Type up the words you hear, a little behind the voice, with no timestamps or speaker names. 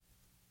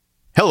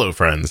Hello,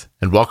 friends,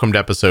 and welcome to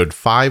episode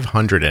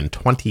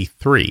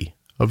 523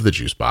 of the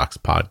Juicebox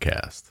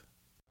Podcast.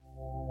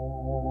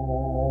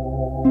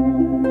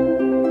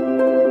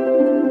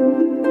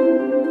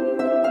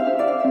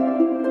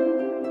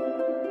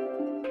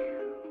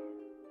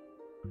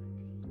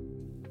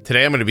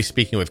 Today I'm going to be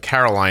speaking with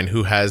Caroline,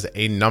 who has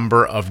a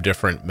number of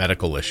different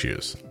medical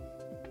issues.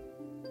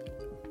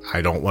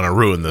 I don't want to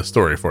ruin the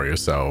story for you,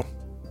 so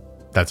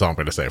that's all I'm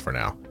going to say for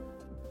now.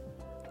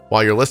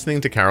 While you're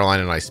listening to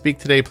Caroline and I speak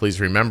today, please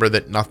remember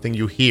that nothing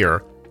you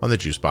hear on the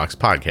Juicebox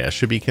Podcast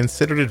should be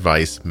considered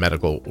advice,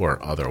 medical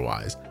or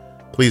otherwise.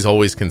 Please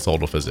always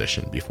consult a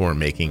physician before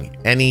making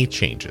any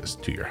changes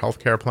to your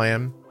healthcare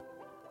plan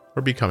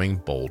or becoming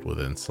bold with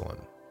insulin.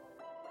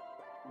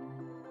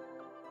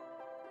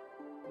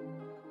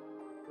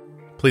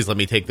 Please let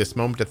me take this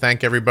moment to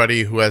thank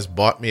everybody who has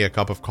bought me a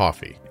cup of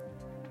coffee.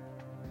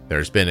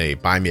 There's been a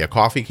Buy Me a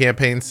Coffee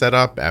campaign set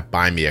up at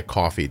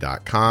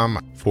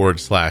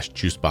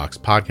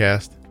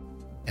buymeacoffee.com/juiceboxpodcast.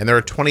 And there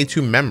are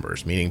 22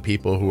 members, meaning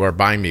people who are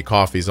buying me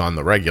coffees on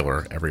the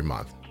regular every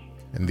month.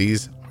 And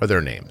these are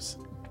their names: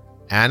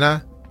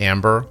 Anna,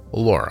 Amber,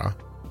 Laura,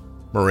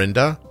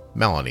 Marinda,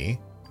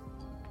 Melanie,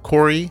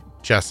 Corey,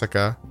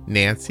 Jessica,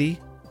 Nancy,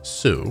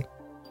 Sue,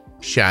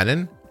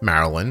 Shannon,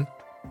 Marilyn,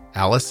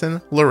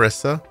 Allison,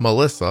 Larissa,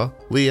 Melissa,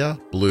 Leah,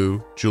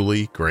 Blue,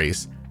 Julie,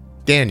 Grace,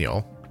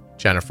 Daniel,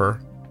 Jennifer,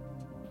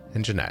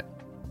 and Jeanette.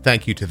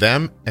 Thank you to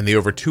them and the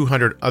over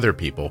 200 other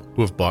people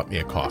who have bought me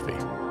a coffee.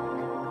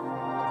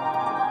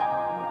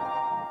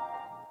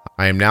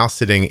 I am now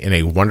sitting in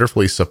a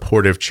wonderfully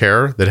supportive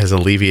chair that has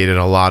alleviated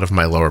a lot of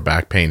my lower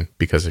back pain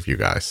because of you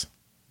guys.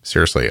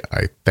 Seriously,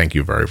 I thank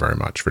you very, very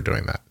much for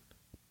doing that.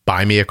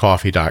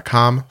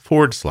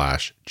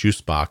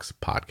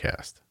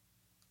 buymeacoffee.com/juiceboxpodcast.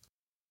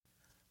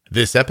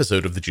 This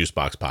episode of the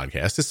Juicebox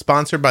Podcast is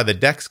sponsored by the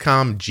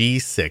Dexcom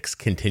G6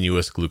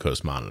 continuous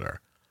glucose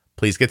monitor.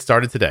 Please get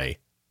started today,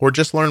 or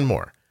just learn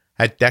more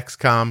at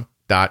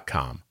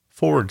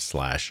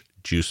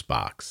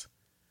dexcom.com/juicebox.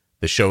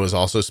 The show is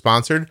also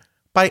sponsored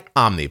by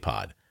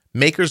Omnipod,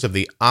 makers of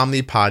the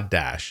Omnipod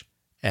Dash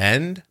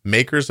and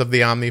makers of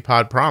the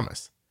Omnipod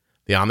Promise.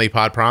 The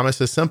Omnipod Promise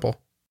is simple,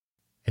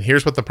 and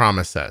here's what the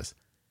promise says.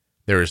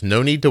 There is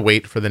no need to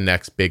wait for the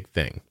next big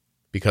thing.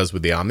 Because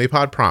with the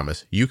Omnipod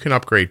Promise, you can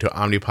upgrade to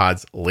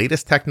Omnipod's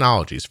latest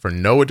technologies for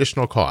no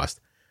additional cost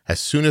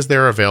as soon as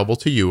they're available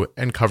to you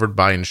and covered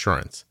by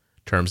insurance.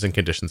 Terms and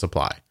conditions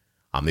apply.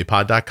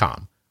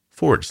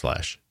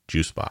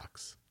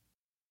 Omnipod.com/juicebox.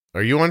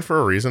 Are you on for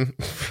a reason?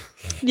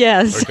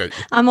 Yes. Okay.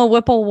 I'm a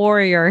Whipple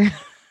warrior.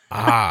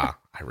 I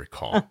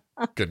recall.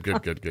 Good.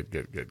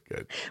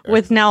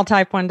 With now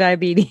type 1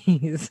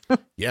 diabetes.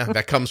 Yeah,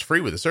 that comes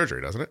free with the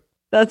surgery, doesn't it?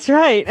 That's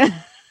right.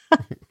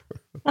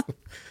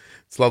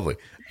 It's lovely.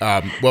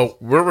 Well,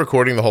 we're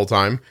recording the whole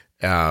time,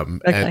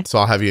 and so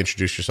I'll have you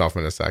introduce yourself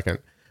in a second.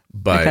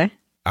 But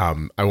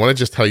I want to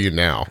just tell you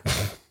now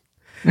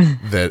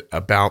that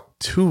about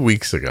 2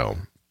 weeks ago,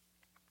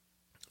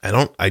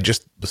 I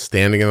just was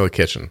standing in the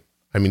kitchen.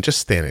 I mean, just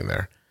standing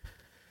there.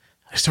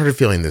 I started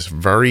feeling this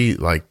very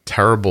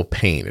terrible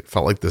pain. It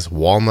felt like this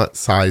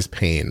walnut-sized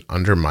pain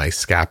under my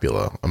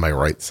scapula on my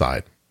right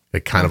side,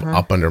 kind of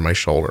up under my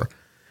shoulder.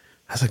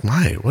 I was like,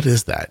 what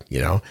is that?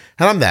 And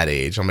I'm that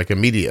age. I'm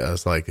immediate. I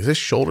was like, is this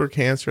shoulder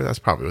cancer? That's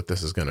probably what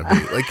this is going to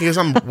be. Because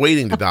I'm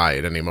waiting to die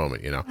at any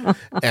moment,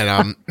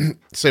 And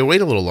so I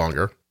wait a little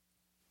longer.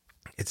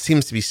 It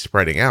seems to be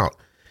spreading out.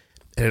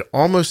 And it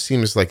almost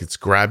seems like it's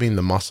grabbing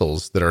the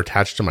muscles that are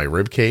attached to my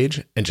rib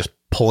cage and just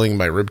pulling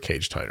my rib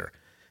cage tighter.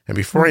 And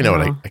before I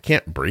know it, I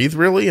can't breathe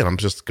really. And I'm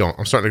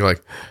starting to go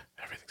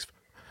everything's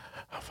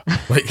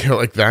fine.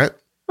 Like that.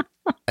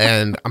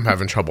 And I'm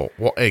having trouble.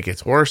 Well, it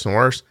gets worse and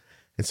worse.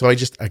 And so I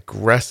just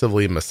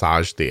aggressively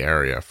massaged the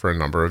area for a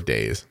number of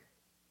days.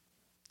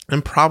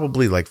 And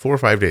probably 4 or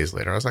 5 days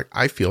later, I was like,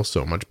 I feel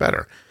so much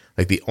better.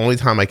 The only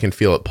time I can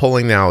feel it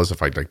pulling now is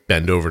if I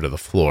bend over to the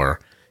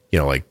floor,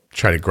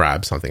 try to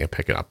grab something and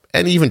pick it up.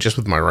 And even just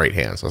with my right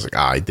hand. So I was like,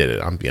 I did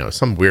it. I'm,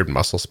 some weird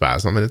muscle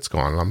spasm and it's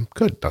gone. I'm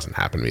good. It doesn't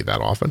happen to me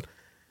that often.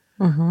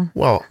 Mm-hmm.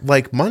 Well,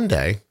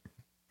 Monday,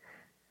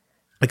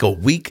 a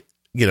week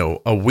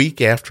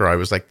after I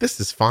was like, this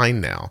is fine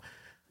now.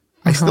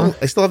 I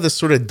still have this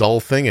sort of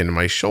dull thing in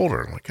my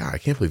shoulder. I'm like, God, I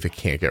can't believe I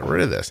can't get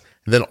rid of this.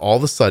 And then all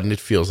of a sudden, it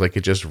feels like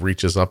it just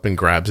reaches up and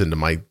grabs into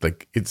my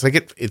it's like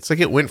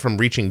it went from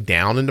reaching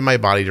down into my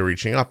body to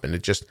reaching up, and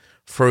it just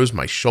froze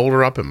my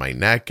shoulder up and my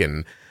neck.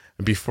 And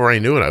before I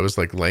knew it, I was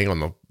laying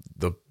on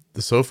the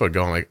sofa,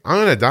 going I'm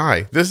gonna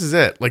die. This is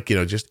it.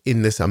 Just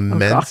in this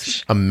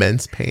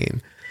immense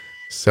pain.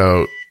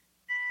 So,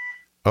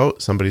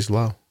 somebody's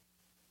low.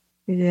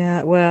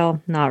 Yeah, well,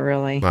 not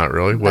really. Not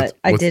really? But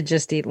I did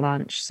just eat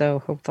lunch, so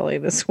hopefully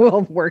this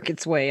will work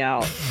its way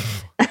out.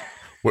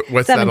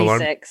 What's 76. That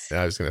alarm?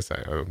 Yeah, I was going to say,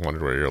 I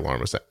wondered where your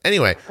alarm was at.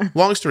 Anyway,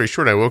 long story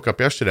short, I woke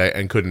up yesterday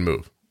and couldn't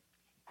move.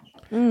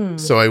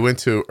 So I went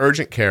to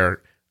urgent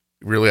care.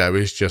 Really, I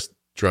was just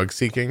drug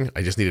seeking.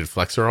 I just needed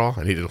Flexerol.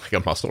 I needed like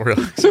a muscle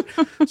relaxer.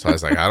 So I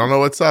was like, I don't know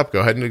what's up. Go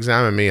ahead and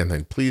examine me. And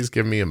then please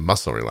give me a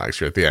muscle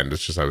relaxer at the end.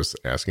 It's just I was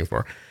asking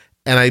for.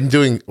 And I'm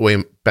doing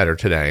way better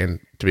today. And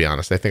to be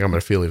honest, I think I'm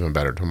going to feel even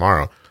better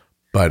tomorrow.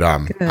 But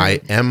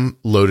I am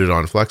loaded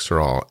on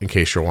Flexerol, in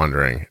case you're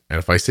wondering. And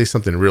if I say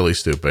something really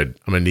stupid,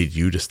 I'm going to need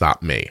you to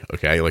stop me.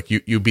 Okay? Like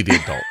you be the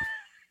adult.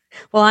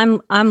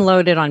 Well, I'm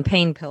loaded on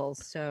pain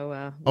pills.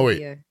 So oh,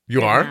 wait.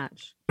 You are?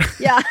 Match.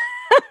 Yeah.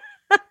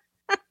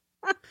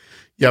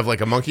 You have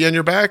like a monkey on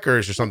your back, or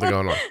is there something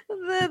going on?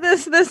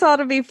 This ought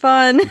to be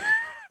fun.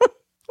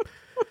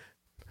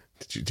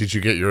 Did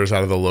you get yours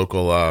out of the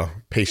local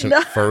patient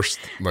first?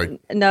 Like,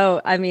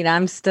 no, I mean,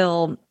 I'm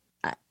still.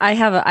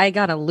 I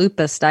got a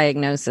lupus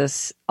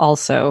diagnosis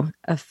also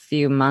a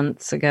few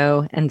months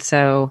ago, and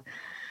so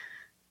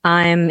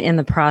I'm in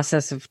the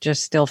process of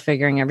just still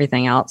figuring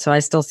everything out. So I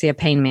still see a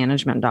pain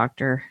management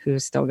doctor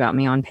who's still got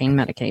me on pain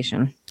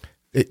medication.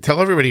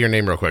 Tell everybody your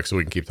name real quick so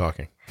we can keep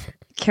talking.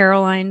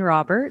 Caroline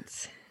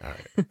Roberts. All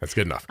right, that's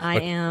good enough. I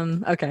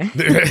am okay.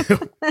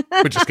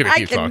 We're just gonna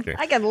keep talking.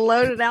 I can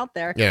load it out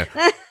there. Yeah,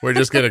 we're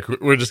just gonna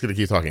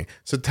keep talking.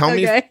 So tell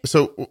me.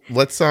 So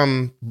let's I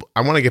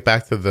want to get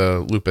back to the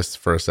lupus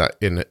for a sec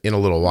in a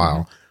little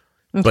while.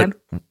 Okay.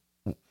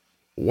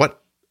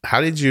 But how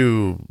did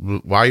you?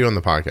 Why are you on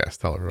the podcast?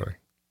 Tell everybody.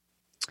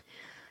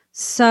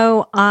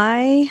 So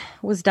I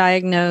was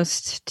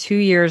diagnosed 2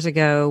 years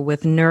ago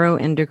with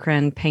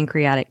neuroendocrine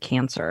pancreatic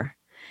cancer,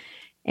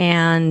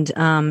 and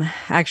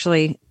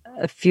actually,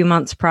 a few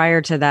months prior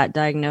to that,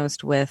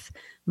 diagnosed with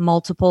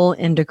multiple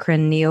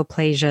endocrine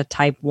neoplasia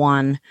type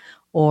 1,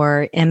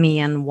 or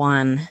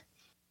MEN1.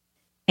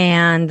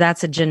 And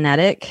that's a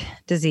genetic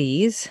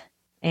disease.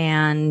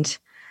 And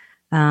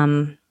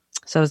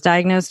so I was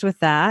diagnosed with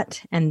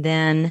that. And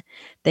then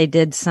they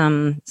did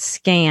some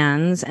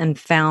scans and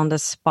found a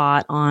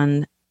spot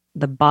on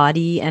the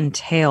body and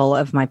tail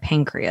of my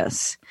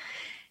pancreas.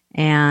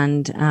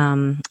 And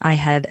I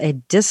had a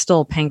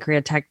distal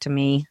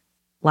pancreatectomy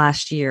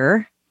last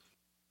year,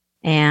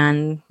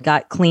 and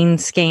got clean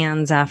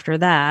scans after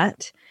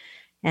that.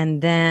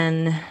 And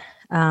then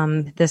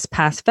this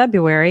past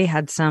February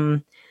had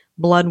some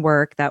blood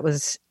work that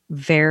was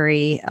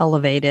very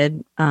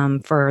elevated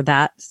for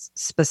that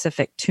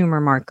specific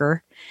tumor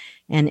marker,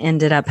 and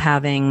ended up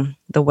having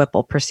the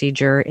Whipple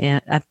procedure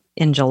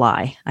in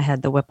July. I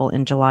had the Whipple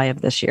in July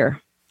of this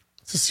year.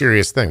 It's a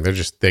serious thing.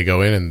 They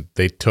go in and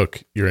they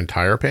took your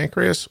entire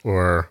pancreas,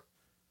 or...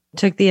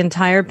 Took the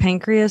entire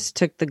pancreas,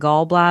 took the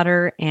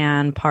gallbladder,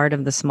 and part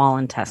of the small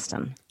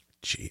intestine.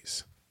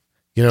 Jeez.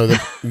 You know,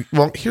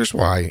 well, here's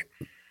why.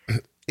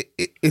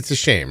 It's a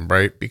shame,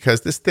 right?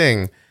 Because this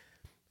thing,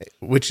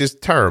 which is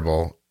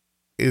terrible,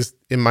 is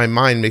in my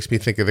mind makes me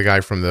think of the guy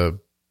from the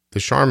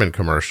Charmin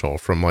commercial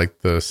from like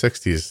the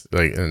 60s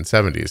and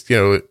 70s. You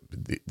know,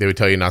 they would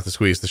tell you not to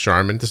squeeze the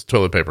Charmin. This is a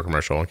toilet paper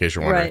commercial, in case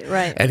you're wondering.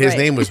 Right. And his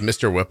name was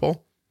Mr.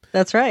 Whipple.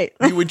 That's right.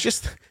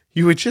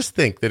 You would just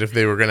think that if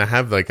they were going to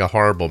have like a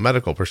horrible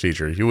medical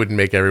procedure, you wouldn't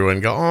make everyone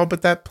go, oh,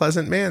 but that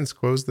pleasant man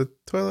squeezed the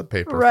toilet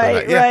paper.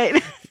 Right,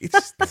 right.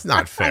 It's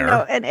not fair. I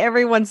know, and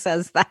everyone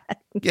says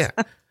that. Yeah.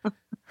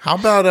 How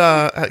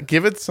about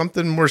give it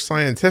something more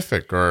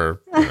scientific,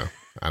 or,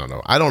 I don't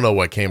know. I don't know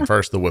what came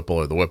first, the Whipple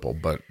or the Whipple,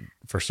 but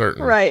for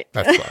certain, right.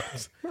 That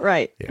sucks.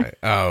 Right. Yeah.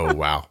 Oh,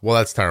 wow. Well,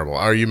 that's terrible.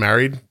 Are you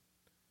married?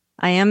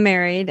 I am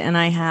married, and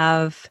I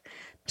have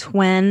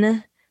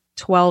twin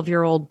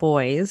 12-year-old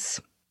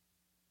boys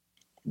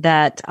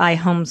that I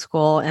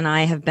homeschool, and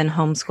I have been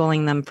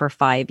homeschooling them for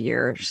 5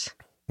 years.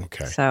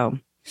 Okay. So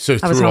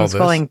I was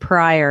homeschooling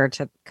prior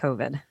to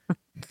COVID.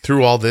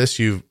 Through all this,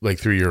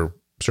 through your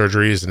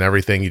surgeries and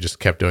everything, you just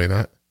kept doing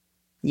that?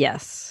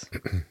 Yes.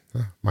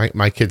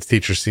 My kids'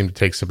 teachers seem to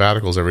take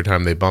sabbaticals every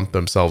time they bump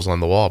themselves on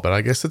the wall, but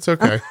I guess it's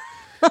okay.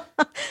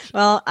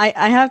 Well,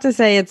 I have to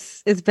say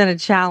it's been a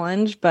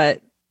challenge,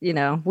 but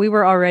we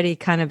were already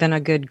kind of in a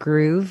good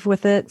groove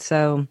with it,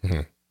 so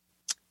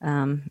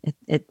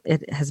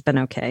it has been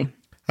okay.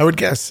 I would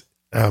guess.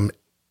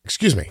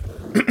 Excuse me.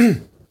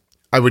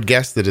 I would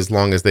guess that as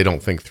long as they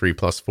don't think 3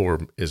 + 4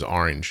 is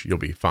orange, you'll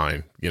be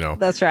fine.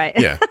 That's right.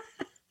 Yeah.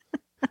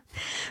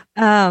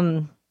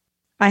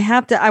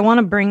 I want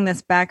to bring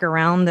this back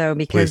around though,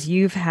 because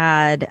you've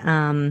had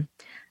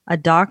a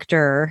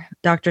doctor,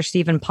 Dr.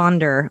 Stephen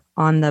Ponder,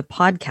 on the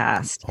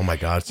podcast. Oh my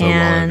God, so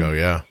long ago,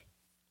 yeah.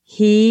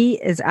 He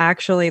is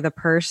actually the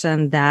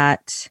person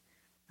that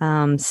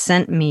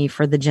sent me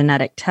for the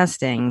genetic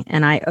testing,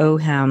 and I owe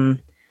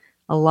him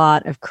a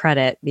lot of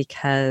credit,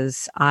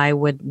 because I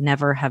would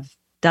never have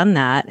done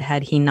that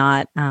had he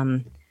not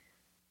kind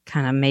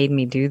of made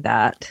me do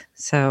that.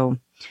 So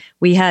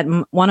we had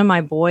one of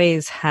my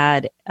boys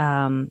had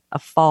a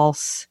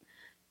false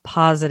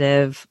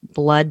positive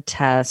blood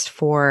test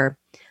for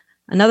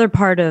another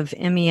part of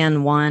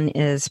MEN1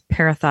 is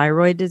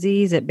parathyroid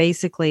disease. It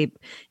basically,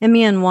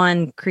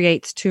 MEN1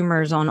 creates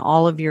tumors on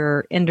all of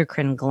your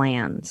endocrine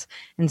glands.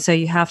 And so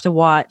you have to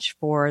watch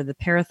for the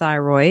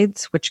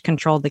parathyroids, which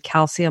control the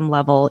calcium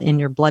level in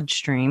your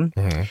bloodstream.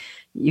 Mm-hmm.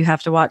 You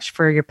have to watch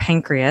for your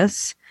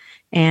pancreas,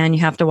 and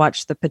you have to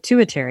watch the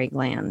pituitary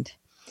gland.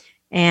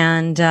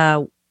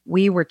 And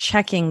we were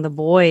checking the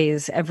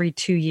boys every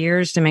 2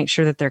 years to make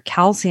sure that their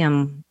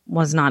calcium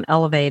was not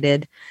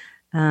elevated,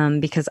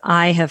 because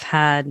I have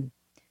had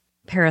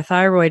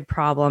parathyroid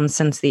problems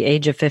since the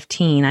age of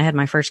 15. I had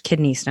my first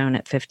kidney stone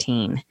at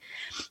 15.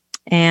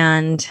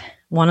 And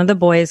one of the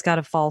boys got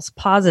a false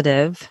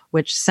positive,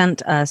 which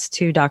sent us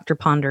to Dr.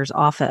 Ponder's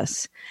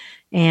office.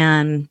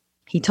 And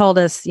he told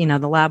us, the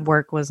lab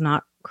work was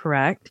not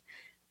correct,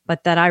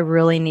 but that I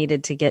really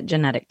needed to get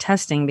genetic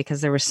testing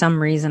because there was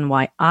some reason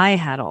why I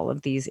had all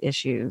of these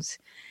issues.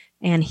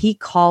 And he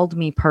called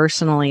me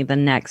personally the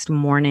next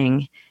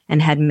morning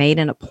and had made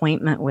an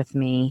appointment with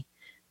me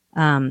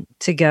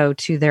to go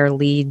to their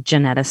lead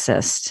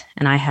geneticist.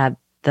 And I had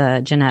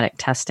the genetic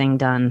testing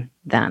done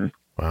then.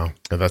 Wow.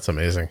 That's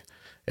amazing.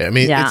 I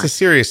mean, It's a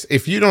serious,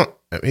 if you don't,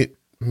 I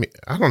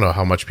don't know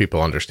how much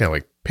people understand,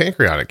 like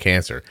pancreatic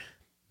cancer,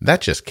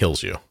 that just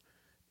kills you.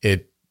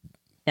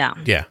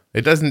 Yeah.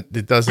 It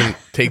doesn't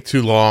take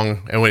too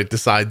long. And when it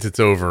decides it's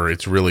over,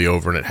 it's really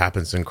over, and it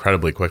happens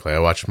incredibly quickly. I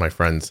watched my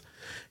friends.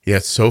 Yeah.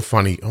 It's so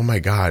funny. Oh my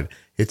God.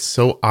 It's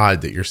so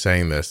odd that you're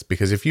saying this,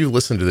 because if you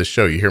listen to this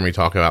show, you hear me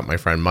talk about my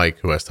friend Mike,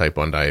 who has type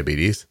 1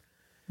 diabetes.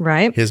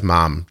 Right. His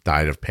mom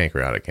died of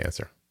pancreatic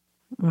cancer.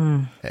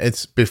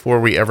 It's before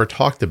we ever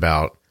talked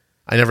about,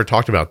 I never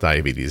talked about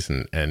diabetes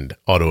and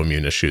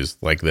autoimmune issues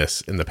like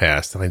this in the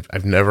past.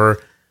 I've never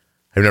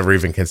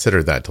even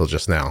considered that till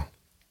just now.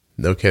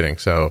 No kidding.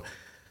 So,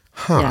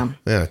 yeah.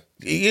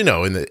 In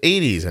the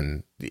 80s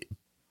and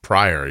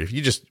prior, if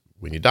you just,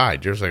 when you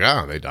died, you're just like,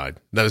 oh, they died.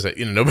 That was it.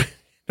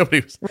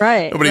 Nobody was,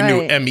 nobody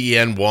knew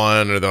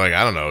MEN1, or they're like,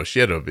 I don't know. She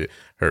had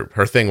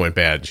her thing went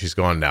bad. She's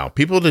gone now.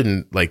 People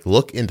didn't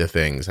look into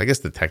things. I guess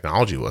the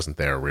technology wasn't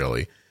there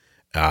really.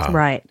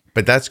 Right.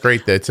 But that's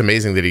great. It's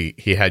amazing that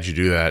he had you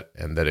do that,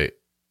 and that it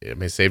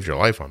saved your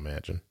life, I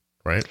imagine.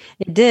 Right.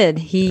 It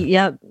did.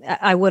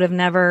 I would have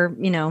never,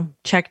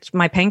 checked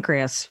my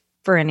pancreas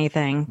for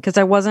anything because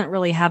I wasn't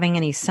really having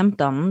any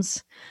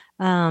symptoms.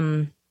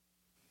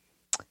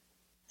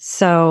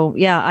 So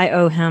I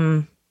owe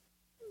him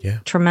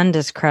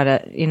tremendous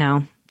credit,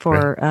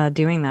 for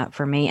doing that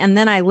for me. And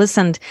then I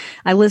listened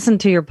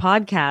to your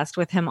podcast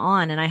with him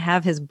on, and I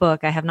have his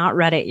book. I have not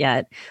read it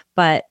yet,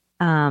 but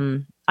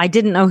I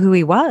didn't know who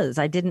he was.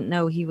 I didn't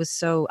know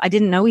I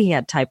didn't know he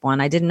had type 1.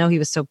 I didn't know he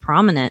was so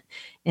prominent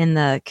in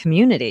the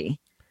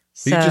community.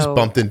 So you just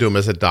bumped into him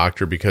as a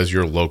doctor because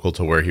you're local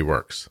to where he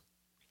works.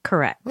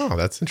 Correct. Oh,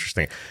 that's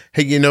interesting.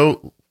 Hey,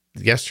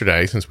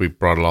 yesterday, since we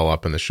brought it all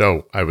up in the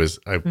show, I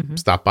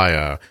stopped by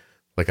a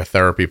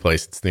therapy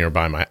place that's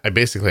nearby.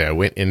 I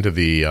went into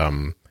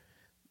the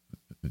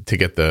to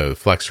get the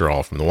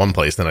Flexerol from the one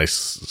place. Then I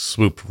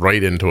swooped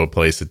right into a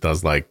place that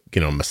does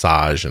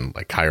massage and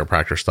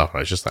chiropractor stuff.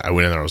 I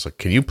went in there. I was like,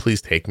 can you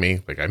please take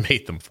me? I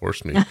made them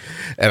force me.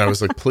 And I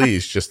was like,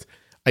 please just,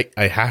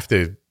 I have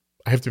to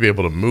be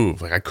able to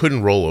move. I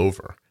couldn't roll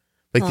over.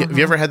 Have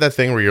you ever had that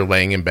thing where you're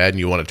laying in bed and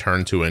you want to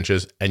turn 2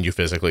 inches and you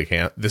physically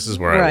can't? This is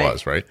where I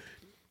was, right?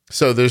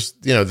 So there's,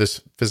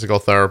 this physical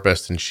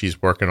therapist, and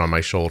she's working on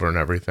my shoulder and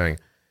everything.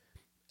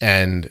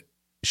 And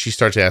she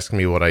starts asking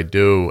me what I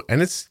do.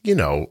 And it's,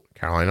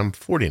 Caroline, I'm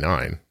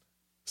 49.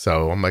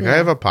 So I'm like, I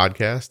have a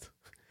podcast.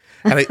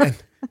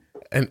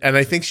 And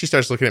I think she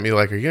starts looking at me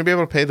like, are you going to be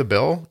able to pay the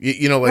bill?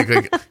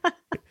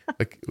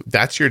 Like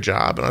that's your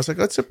job? And I was like,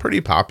 that's a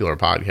pretty popular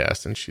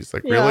podcast. And she's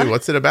like, really?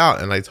 What's it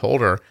about? And I told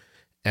her,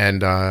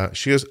 and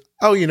she goes,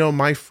 oh,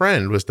 my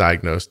friend was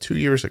diagnosed 2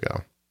 years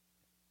ago.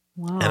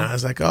 Wow. And I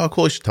was like, oh,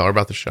 cool. You should tell her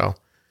about the show.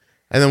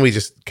 And then we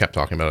just kept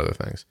talking about other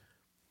things.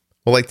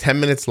 Well, 10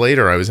 minutes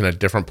later, I was in a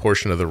different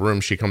portion of the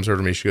room. She comes over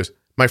to me. She goes,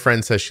 my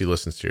friend says she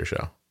listens to your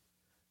show.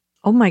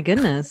 Oh my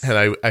goodness. And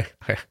I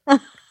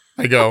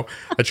go,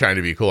 I'm trying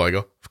to be cool. I go,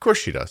 of course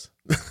she does.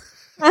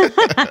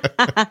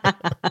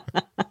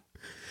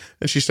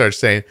 And she starts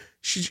saying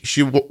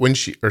when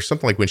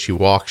she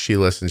walks, she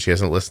listens. She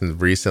hasn't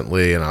listened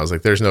recently. And I was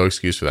like, there's no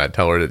excuse for that.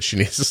 Tell her that she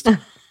needs to stop.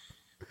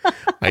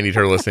 I need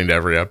her listening to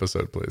every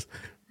episode, please.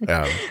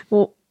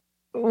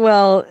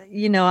 Well,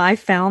 I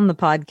found the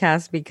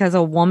podcast because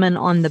a woman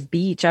on the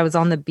beach, I was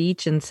on the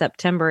beach in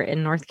September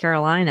in North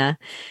Carolina,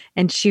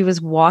 and she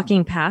was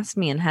walking past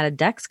me and had a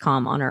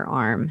Dexcom on her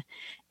arm.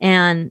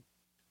 And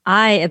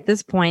at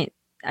this point,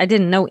 I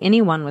didn't know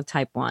anyone with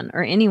type 1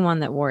 or anyone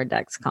that wore a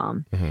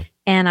Dexcom. Mm-hmm.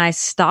 And I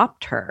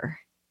stopped her.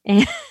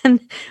 And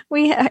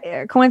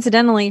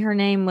coincidentally, her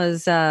name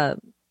was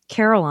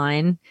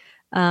Caroline.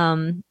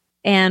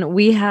 And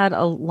we had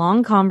a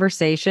long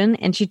conversation,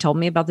 and she told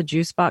me about the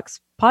Juicebox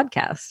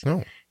podcast.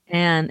 Oh.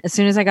 And as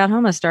soon as I got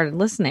home, I started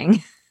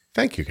listening.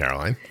 Thank you,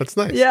 Caroline. That's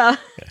nice. Yeah.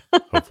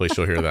 Hopefully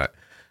she'll hear that.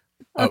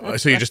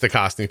 So you're just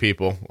accosting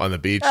people on the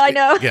beach? I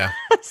know. Yeah.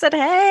 I said,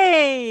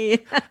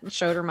 hey,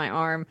 showed her my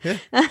arm.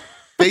 Yeah.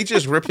 They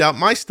just ripped out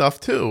my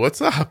stuff too.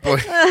 What's up?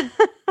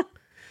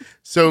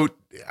 So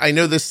I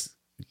know this,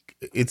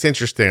 it's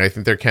interesting. I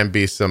think there can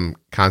be some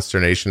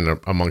consternation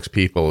amongst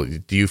people.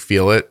 Do you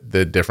feel it,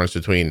 the difference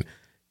between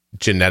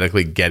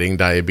genetically getting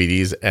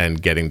diabetes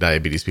and getting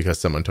diabetes because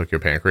someone took your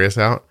pancreas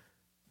out?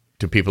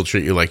 do people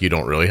treat you like you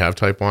don't really have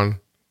type 1?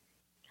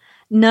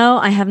 No,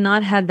 I have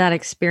not had that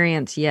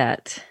experience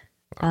yet.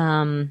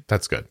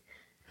 That's good.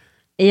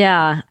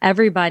 Yeah,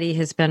 everybody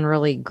has been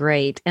really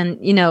great. And,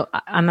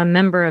 I'm a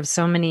member of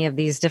so many of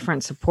these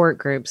different support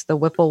groups, the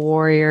Whipple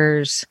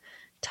Warriors,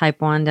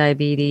 type 1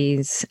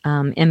 diabetes,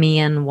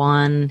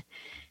 MEN1.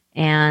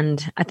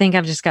 And I think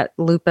I've just got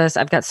lupus.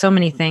 I've got so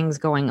many things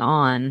going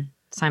on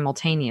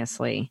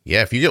simultaneously.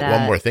 Yeah, if you get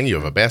one more thing, you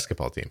have a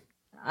basketball team.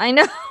 I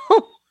know.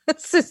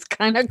 This is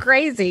kind of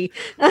crazy.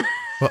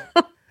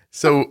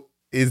 So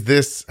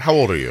how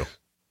old are you?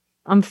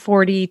 I'm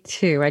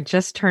 42. I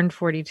just turned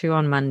 42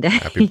 on Monday.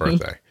 Happy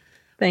birthday.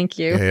 Thank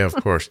you. Yeah, of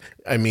course.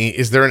 I mean,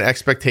 is there an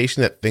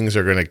expectation that things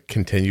are going to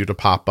continue to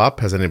pop up?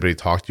 Has anybody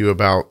talked to you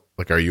about,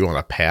 are you on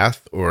a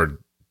path or?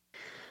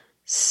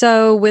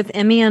 So with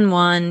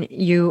MEN1,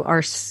 you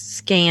are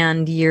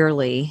scanned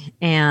yearly,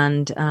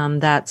 and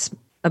that's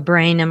a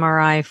brain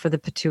MRI for the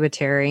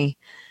pituitary,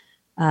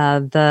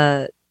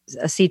 a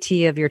CT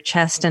of your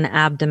chest and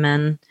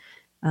abdomen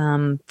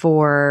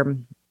for,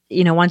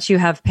 once you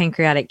have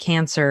pancreatic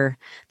cancer,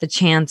 the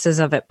chances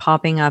of it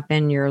popping up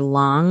in your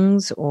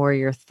lungs or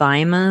your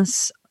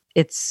thymus,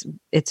 it's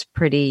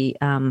pretty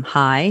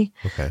high.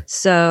 Okay.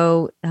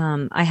 So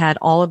I had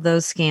all of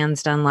those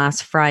scans done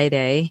last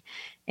Friday,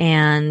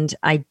 and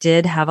I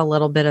did have a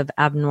little bit of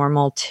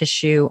abnormal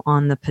tissue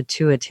on the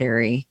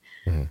pituitary.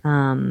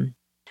 Mm-hmm.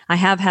 I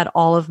have had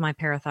all of my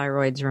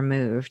parathyroids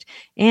removed,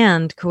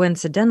 and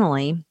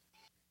coincidentally,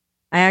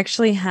 I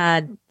actually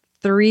had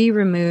 3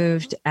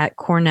 removed at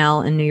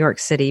Cornell in New York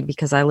City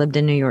because I lived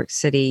in New York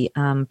City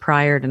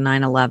prior to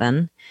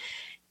 9/11,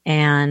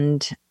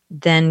 and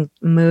then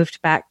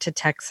moved back to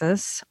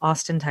Texas,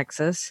 Austin,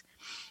 Texas,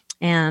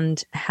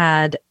 and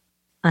had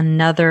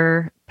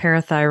another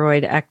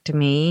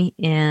parathyroidectomy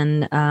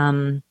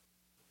in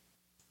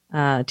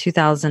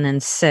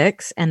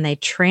 2006, and they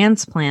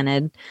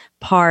transplanted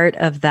part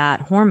of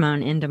that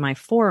hormone into my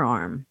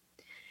forearm,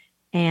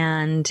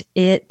 and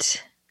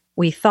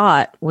we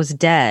thought was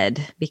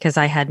dead because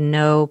I had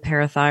no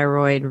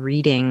parathyroid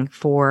reading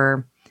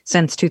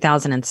since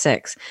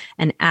 2006.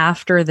 And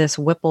after this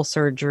Whipple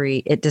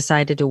surgery, it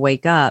decided to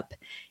wake up.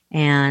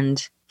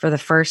 And for the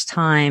first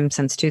time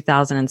since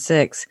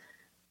 2006,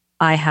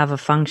 I have a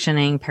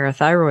functioning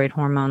parathyroid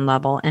hormone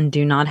level and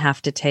do not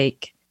have to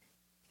take,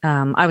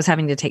 I was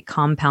having to take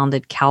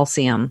compounded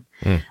calcium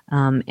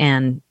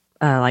and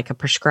like a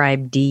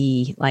prescribed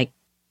D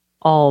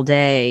all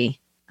day.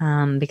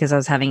 Because I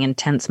was having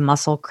intense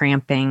muscle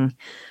cramping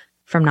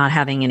from not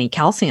having any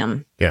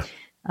calcium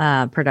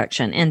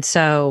production. And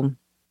so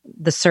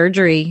the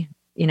surgery,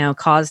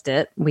 caused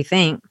it, we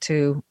think,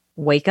 to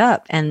wake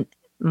up. And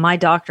my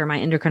doctor, my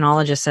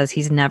endocrinologist, says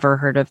he's never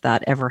heard of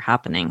that ever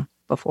happening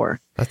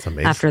before. That's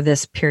amazing. After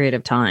this period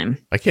of time.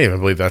 I can't even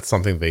believe that's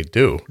something they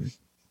do.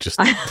 Just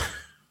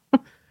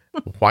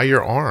why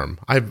your arm?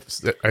 I've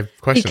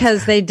questions.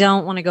 Because they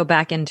don't want to go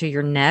back into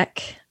your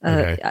neck.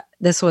 Okay.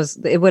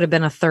 It would have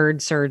been a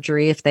third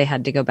surgery if they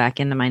had to go back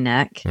into my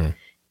neck.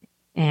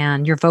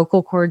 And your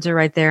vocal cords are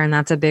right there, and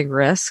that's a big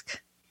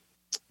risk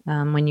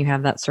when you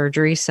have that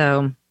surgery.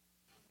 So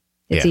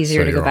it's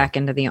easier to go back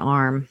into the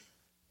arm.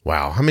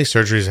 Wow. How many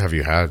surgeries have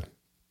you had?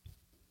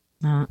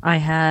 I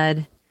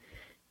had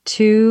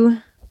 2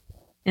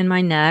 in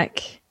my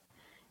neck,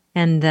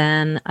 and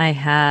then I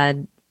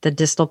had the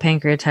distal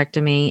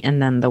pancreatectomy,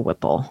 and then the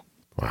Whipple.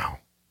 Wow.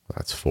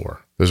 That's 4.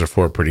 Those are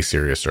 4 pretty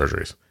serious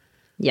surgeries.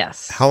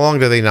 Yes. How long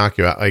do they knock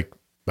you out? Like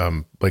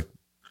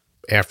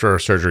after a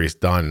surgery is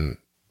done,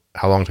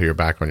 how long till you're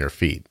back on your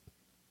feet?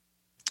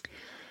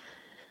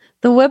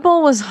 The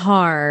Whipple was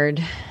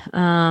hard.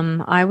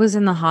 I was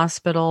in the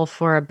hospital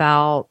for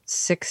about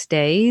 6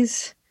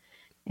 days,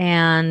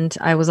 and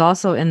I was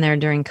also in there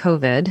during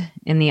COVID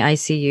in the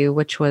ICU,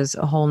 which was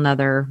a whole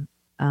nother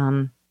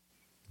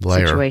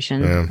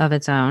situation of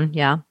its own.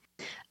 Yeah.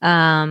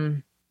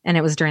 And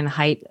it was during the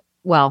height.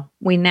 Well,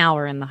 we now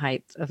are in the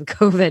height of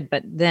COVID,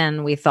 but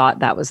then we thought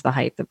that was the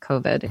height of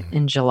COVID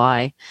in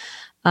July.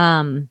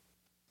 And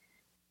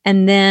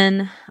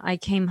then I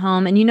came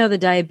home, and the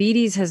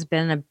diabetes has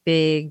been a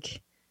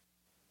big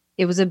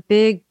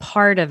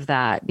part of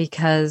that,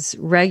 because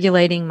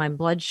regulating my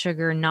blood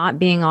sugar, not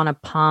being on a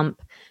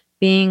pump,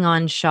 being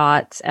on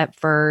shots at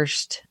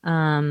first,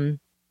 not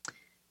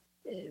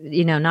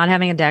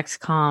having a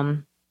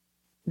Dexcom,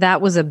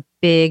 that was a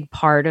big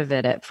part of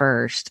it at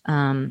first.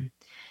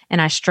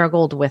 And I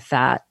struggled with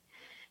that,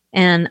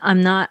 and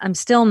I'm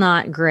still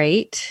not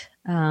great.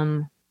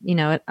 I've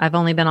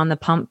only been on the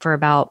pump for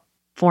about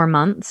 4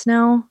 months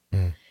now,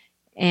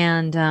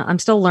 and I'm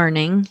still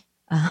learning.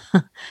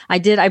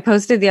 I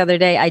posted the other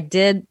day, I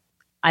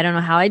don't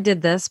know how I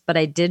did this, but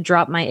I did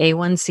drop my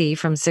A1C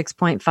from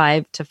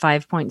 6.5 to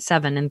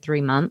 5.7 in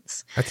 3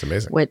 months. That's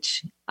amazing.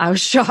 Which I was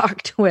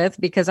shocked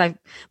with, because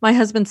my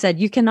husband said,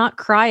 you cannot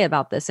cry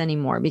about this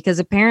anymore, because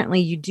apparently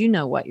you do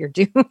know what you're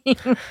doing.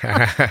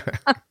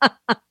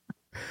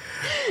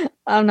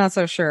 I'm not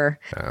so sure.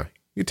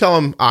 You tell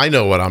him I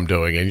know what I'm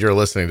doing and you're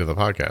listening to the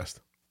podcast.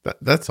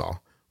 That's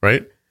all,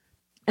 right?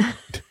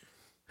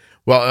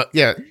 Well,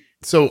 yeah.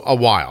 So a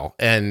while,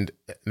 and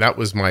that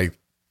was my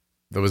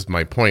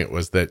point,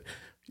 was that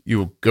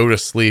you go to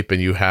sleep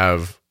and you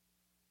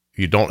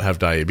don't have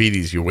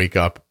diabetes. You wake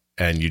up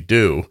and you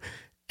do,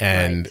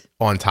 and right.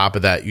 On top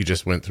of that, you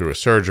just went through a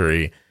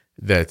surgery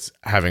that's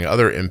having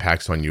other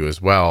impacts on you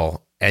as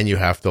well, and you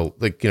have to,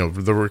 like,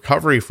 the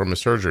recovery from a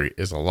surgery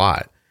is a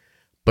lot,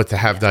 but to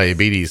have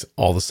diabetes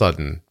all of a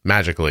sudden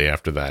magically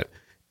after that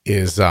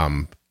is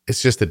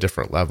it's just a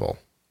different level.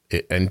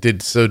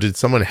 Did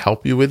someone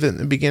help you with it in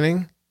the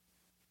beginning?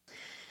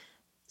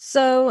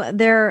 So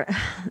there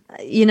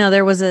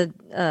was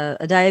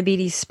a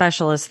diabetes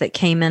specialist that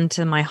came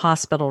into my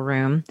hospital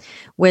room,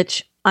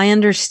 which I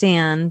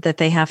understand that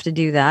they have to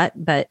do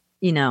that, but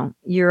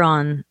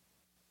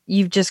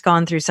you've just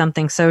gone through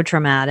something so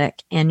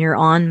traumatic and you're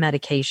on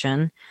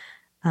medication.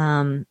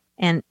 And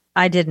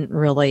I didn't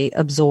really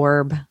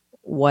absorb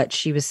what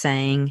she was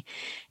saying,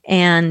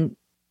 and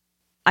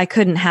I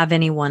couldn't have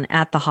anyone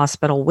at the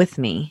hospital with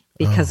me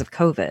because of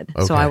COVID.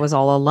 Okay. So I was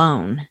all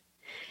alone,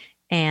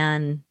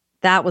 and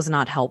that was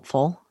not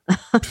helpful.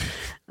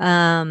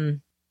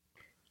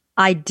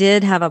 I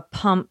did have a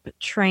pump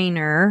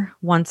trainer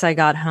once I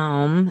got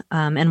home.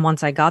 And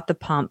once I got the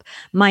pump,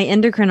 my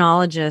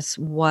endocrinologist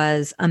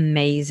was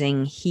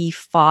amazing. He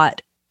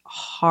fought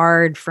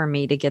hard for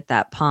me to get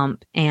that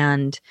pump,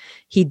 and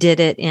he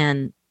did it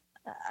in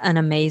an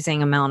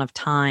amazing amount of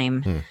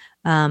time.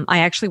 I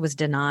actually was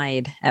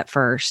denied at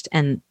first,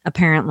 and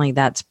apparently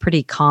that's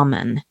pretty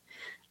common.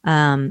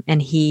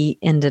 And he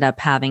ended up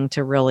having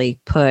to really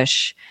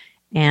push,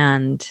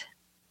 and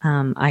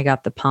I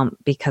got the pump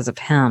because of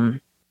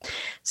him.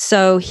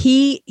 So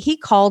he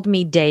called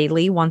me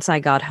daily once I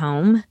got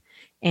home,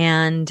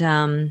 and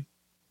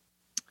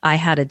I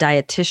had a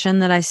dietitian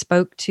that I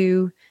spoke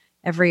to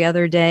every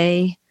other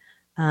day,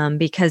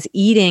 because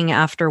eating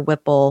after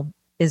Whipple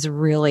is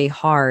really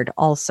hard.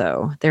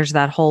 Also, there's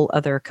that whole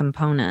other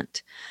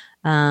component.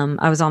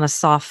 I was on a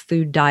soft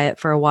food diet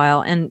for a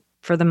while, and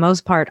for the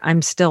most part,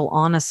 I'm still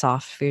on a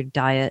soft food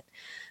diet.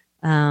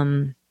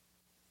 And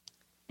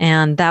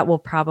that will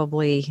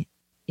probably,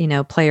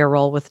 play a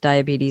role with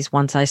diabetes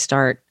once I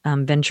start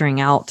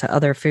venturing out to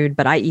other food.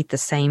 But I eat the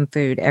same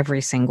food every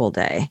single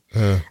day,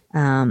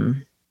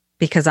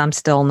 because I'm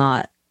still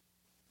not,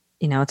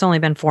 it's only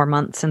been 4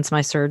 months since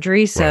my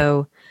surgery.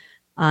 So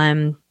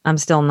right. I'm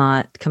still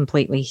not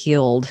completely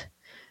healed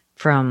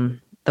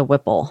from the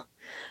Whipple.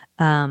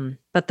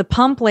 But the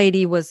pump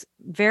lady was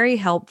very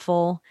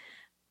helpful,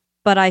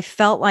 but I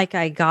felt like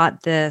I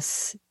got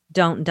this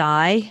don't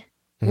die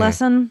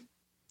lesson.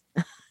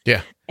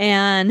 Yeah.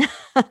 And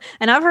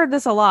I've heard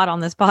this a lot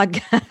on this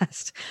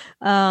podcast.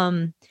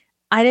 I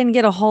didn't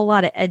get a whole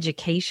lot of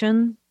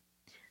education.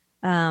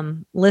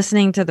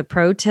 Listening to the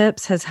pro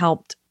tips has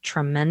helped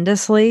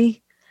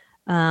tremendously.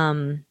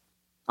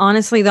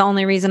 Honestly, the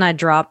only reason I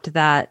dropped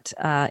that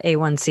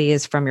A1C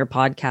is from your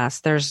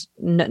podcast. There's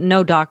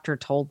no doctor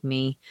told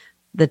me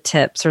the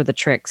tips or the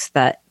tricks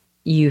that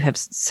you have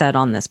said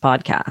on this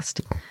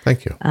podcast. Oh,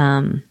 thank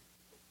you.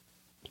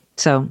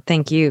 So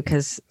thank you,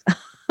 because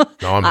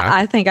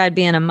I think I'd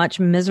be in a much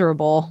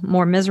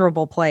more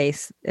miserable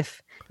place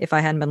if I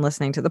hadn't been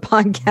listening to the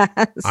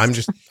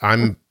podcast.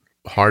 I'm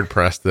hard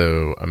pressed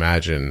to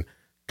imagine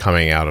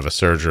coming out of a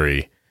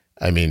surgery.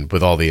 I mean,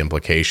 with all the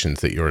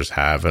implications that yours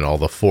have and all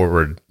the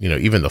forward,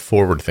 even the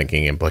forward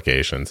thinking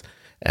implications,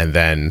 and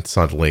then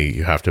suddenly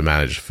you have to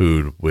manage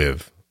food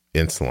with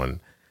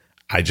insulin.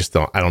 I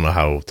don't know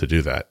how to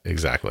do that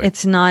exactly.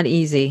 It's not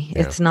easy.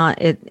 Yeah. It's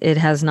not, it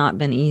has not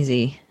been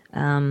easy.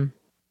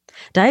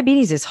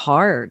 Diabetes is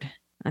hard.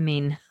 I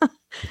mean,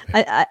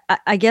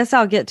 I guess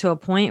I'll get to a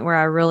point where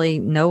I really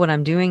know what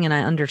I'm doing and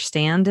I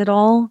understand it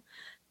all,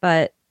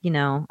 but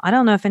I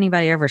don't know if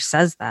anybody ever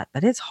says that,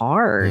 but it's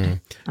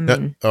hard. I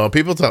mean,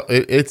 people tell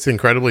it's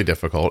incredibly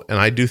difficult, and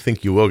I do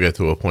think you will get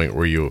to a point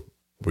where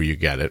you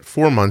get it.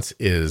 4 months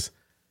is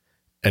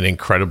an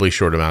incredibly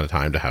short amount of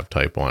time to have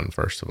type 1.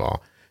 First of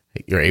all,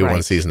 your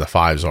A1C is in the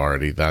 5s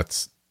already.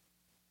 That's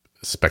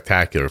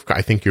spectacular.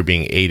 I think you're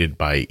being aided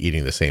by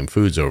eating the same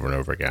foods over and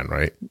over again,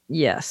 right?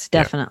 Yes,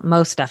 definitely. Yeah.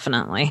 Most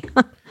definitely.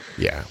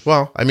 Yeah.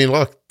 Well, I mean,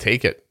 look,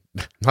 take it.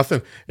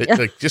 Nothing.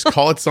 Like, just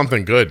call it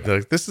something good.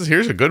 Like,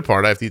 here's a good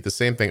part. I have to eat the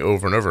same thing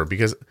over and over,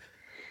 because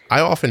I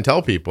often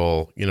tell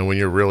people, when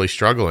you're really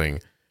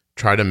struggling,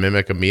 try to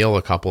mimic a meal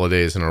a couple of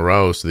days in a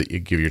row so that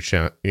you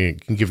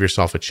can give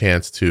yourself a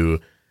chance to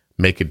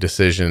make a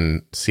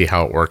decision, see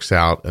how it works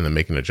out, and then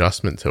make an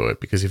adjustment to it.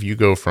 Because if you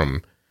go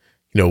from,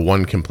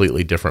 one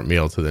completely different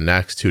meal to the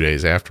next 2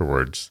 days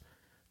afterwards,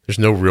 there's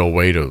no real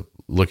way to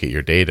look at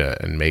your data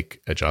and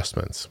make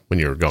adjustments when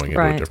you're going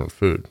into a different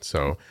food.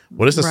 So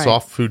what does a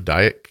soft food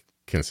diet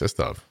consist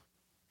of?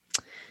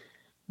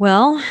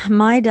 Well,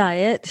 my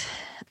diet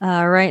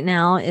right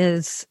now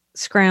is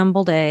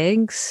scrambled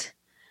eggs,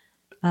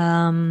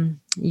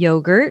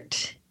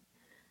 yogurt,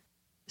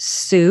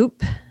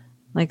 soup,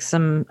 like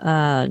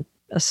a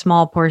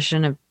small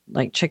portion of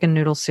like chicken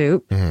noodle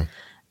soup.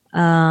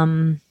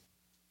 Mm-hmm.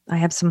 I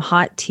have some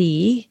hot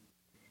tea.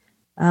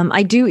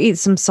 I do eat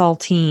some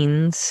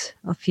saltines,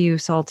 a few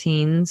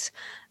saltines.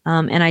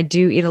 And I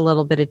do eat a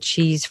little bit of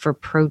cheese for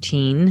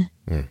protein,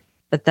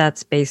 but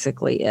that's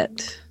basically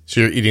it.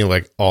 So you're eating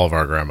like all of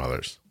our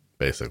grandmothers,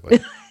 basically.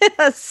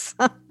 Yes.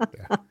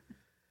 Yeah.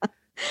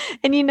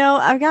 And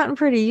I've gotten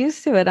pretty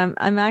used to it.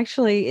 I'm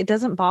actually, it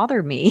doesn't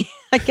bother me.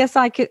 I guess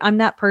I'm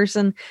that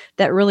person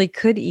that really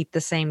could eat the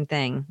same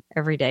thing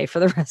every day for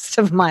the rest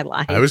of my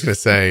life. I was going to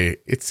say,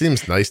 it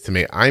seems nice to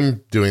me.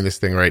 I'm doing this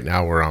thing right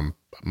now where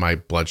my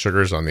blood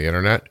sugar's on the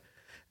internet.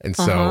 And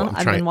so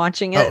I've been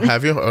watching it. Oh,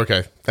 have you?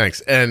 Okay,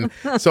 thanks. And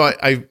so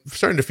I'm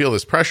starting to feel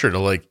this pressure to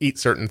like eat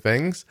certain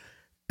things.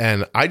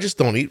 And I just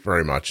don't eat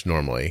very much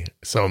normally.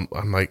 So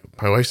I'm like,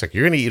 my wife's like,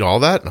 you're going to eat all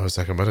that? And I was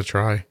like, I'm going to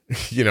try,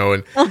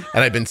 and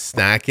I've been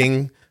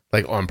snacking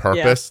like on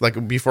purpose. Yeah.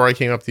 Like before I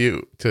came up to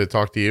you to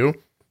talk to you,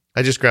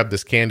 I just grabbed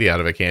this candy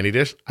out of a candy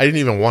dish. I didn't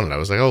even want it. I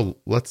was like, oh,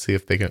 let's see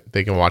if they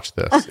can watch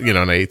this, and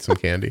I ate some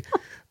candy.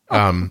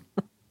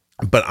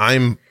 But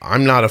I'm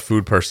not a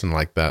food person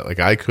like that. Like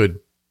I could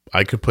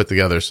put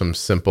together some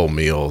simple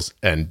meals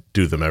and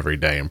do them every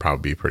day and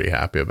probably be pretty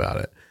happy about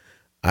it.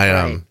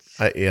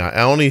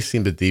 I only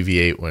seem to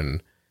deviate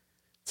when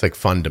it's like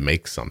fun to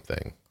make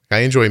something. I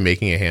enjoy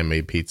making a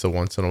handmade pizza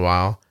once in a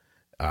while.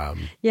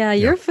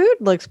 Your food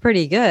looks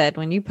pretty good.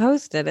 When you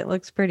post it, it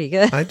looks pretty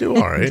good. I do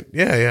all right.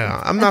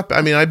 Yeah.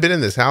 I've been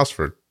in this house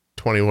for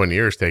 21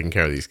 years taking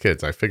care of these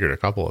kids. I figured a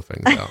couple of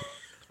things out.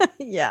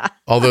 Yeah.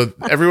 Although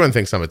everyone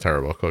thinks I'm a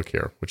terrible cook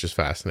here, which is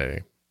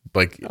fascinating.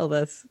 Like, oh,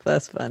 that's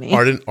funny.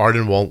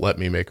 Arden won't let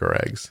me make her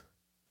eggs.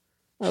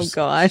 Oh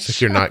gosh,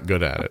 like, you're not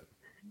good at it.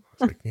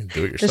 Like, you can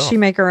do it yourself. Does she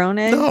make her own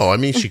eggs? No, I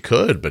mean she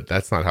could, but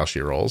that's not how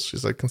she rolls.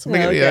 She's like, can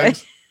somebody get me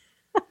eggs?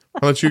 Why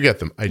don't you get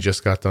them? I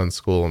just got done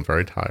school. I'm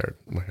very tired.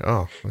 I'm like,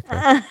 oh,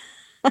 okay.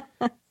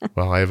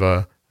 Well, I have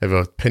a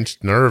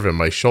pinched nerve in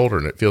my shoulder,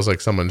 and it feels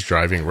like someone's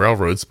driving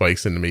railroad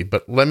spikes into me.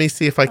 But let me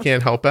see if I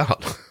can't help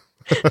out.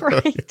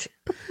 Right.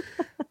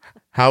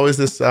 How is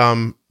this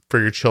for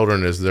your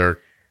children?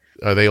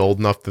 Are they old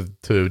enough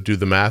to do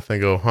the math and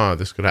go,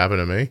 this could happen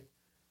to me?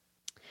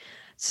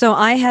 So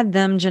I had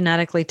them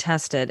genetically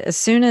tested. As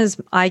soon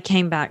as I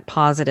came back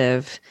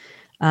positive,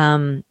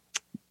 the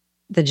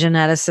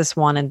geneticist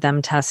wanted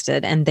them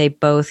tested, and they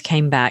both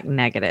came back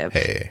negative,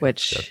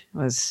 which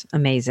was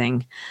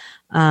amazing.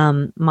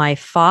 My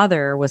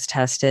father was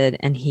tested,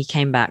 and he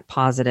came back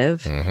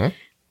positive. Mm-hmm.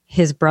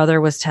 His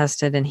brother was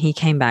tested, and he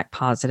came back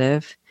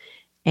positive.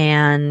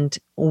 And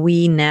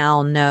we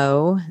now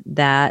know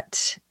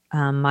that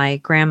my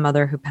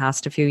grandmother, who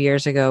passed a few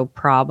years ago,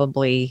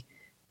 probably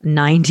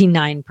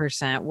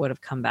 99% would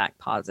have come back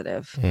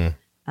positive.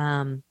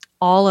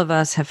 All of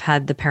us have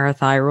had the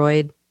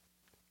parathyroid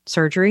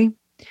surgery.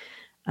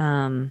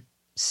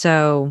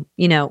 So,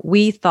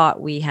 we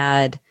thought we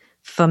had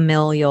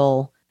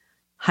familial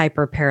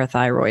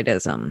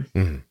hyperparathyroidism.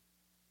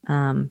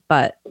 Mm-hmm.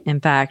 But in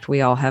fact,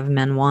 we all have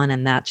MEN1,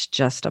 and that's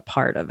just a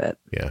part of it.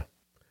 Yeah.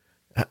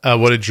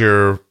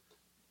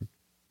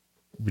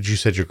 You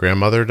said your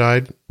grandmother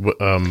died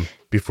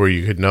before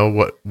you could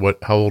know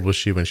how old was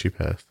she when she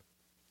passed?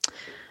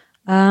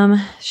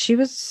 She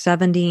was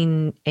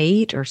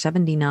 78 or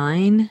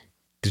 79.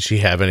 Did she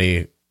have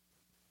any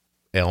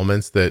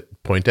ailments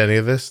that point to any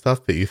of this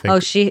stuff that you think? Oh,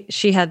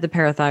 she had the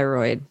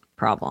parathyroid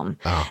problem.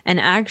 Oh. And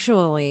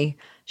actually,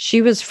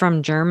 she was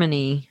from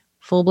Germany,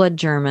 full-blood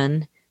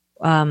German.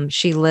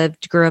 She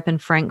grew up in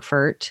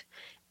Frankfurt,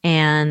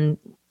 and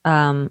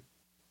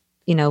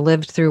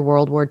lived through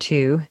World War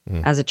II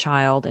as a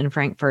child in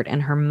Frankfurt.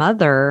 And her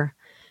mother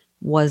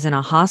was in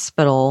a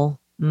hospital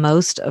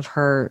most of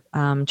her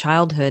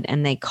childhood,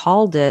 and they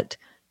called it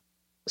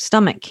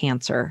stomach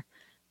cancer.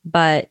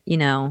 But,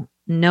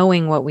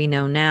 knowing what we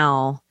know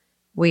now,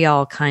 we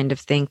all kind of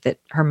think that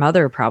her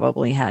mother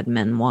probably had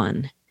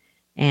MEN1,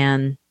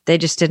 and they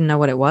just didn't know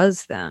what it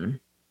was then.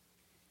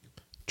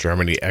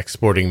 Germany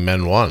exporting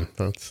MEN1.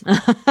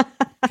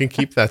 You can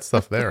keep that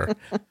stuff there.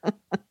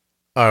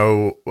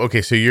 Oh,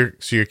 okay. So your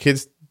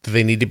kids, do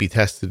they need to be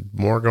tested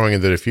more going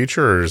into the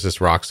future, or is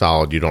this rock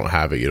solid? You don't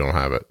have it. You don't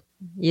have it.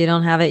 You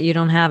don't have it. You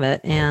don't have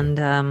it.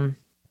 And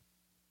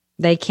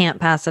they can't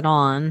pass it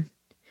on.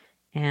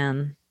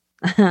 And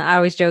I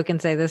always joke and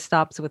say this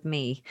stops with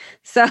me.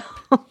 So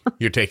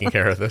you're taking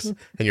care of this, and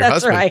your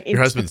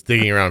husband's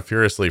digging around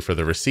furiously for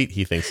the receipt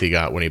he thinks he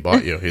got when he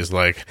bought you. He's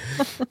like,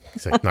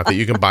 not that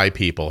you can buy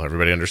people.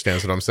 Everybody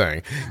understands what I'm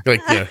saying. You're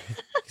like, yeah.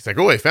 He's like,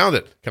 oh, I found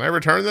it. Can I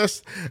return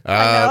this?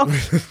 I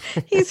know.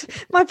 He's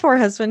my poor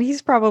husband.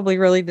 He's probably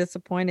really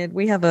disappointed.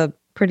 We have a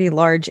pretty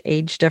large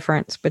age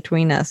difference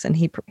between us, and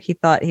he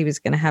thought he was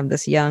going to have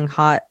this young,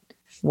 hot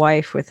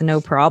wife with no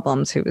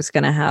problems who was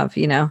going to have,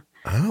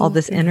 all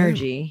this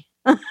energy.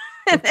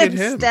 And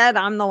instead,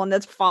 I'm the one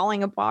that's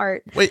falling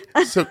apart. Wait,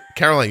 so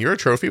Caroline, you're a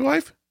trophy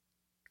wife?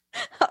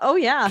 Oh,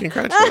 yeah.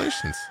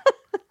 Congratulations.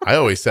 I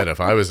always said if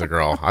I was a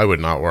girl, I would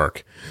not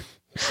work.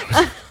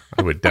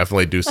 I would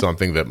definitely do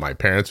something that my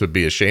parents would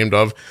be ashamed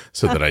of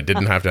so that I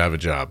didn't have to have a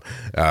job.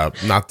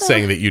 Not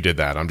saying that you did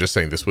that. I'm just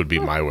saying this would be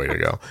my way to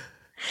go.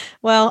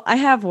 Well, I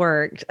have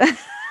worked.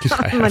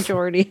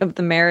 majority of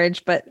the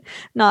marriage, but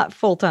not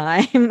full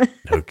time.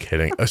 No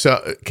kidding.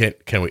 So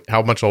can we?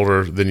 How much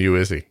older than you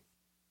is he?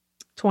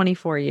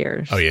 24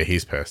 years. Oh yeah,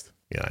 he's pissed.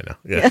 Yeah, I know.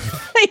 Yeah,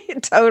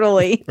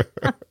 totally.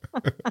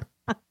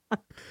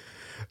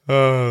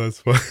 Oh,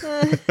 that's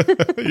funny.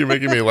 You're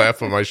making me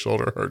laugh when my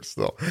shoulder hurts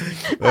still.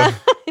 I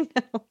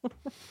know.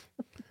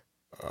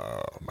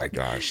 Oh my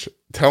gosh.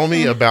 Tell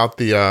me about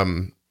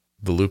the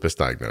lupus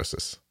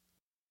diagnosis.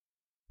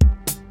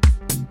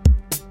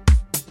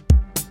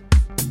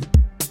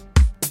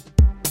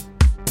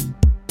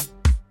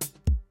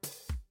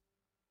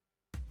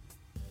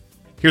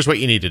 Here's what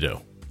you need to do.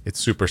 It's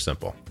super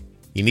simple.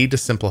 You need to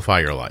simplify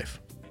your life.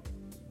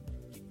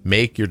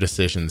 Make your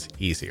decisions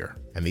easier.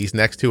 And these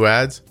next two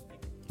ads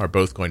are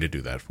both going to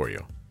do that for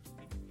you.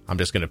 I'm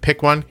just going to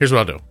pick one. Here's what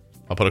I'll do.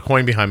 I'll put a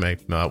coin behind me.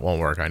 No, it won't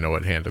work. I know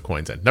what hand the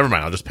coin's in. Never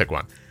mind. I'll just pick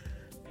one.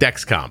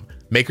 Dexcom.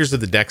 Makers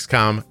of the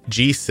Dexcom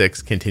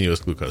G6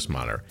 continuous glucose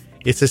monitor.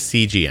 It's a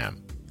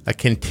CGM, a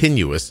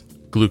continuous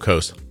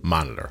glucose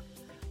monitor.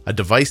 A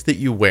device that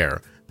you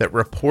wear that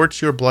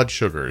reports your blood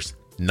sugar's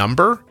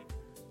number,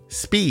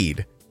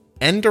 speed,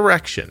 and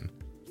direction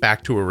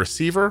back to a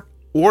receiver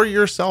or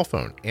your cell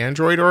phone,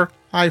 Android or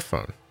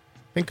iPhone.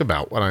 Think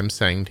about what I'm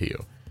saying to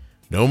you.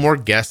 No more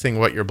guessing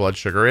what your blood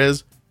sugar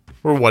is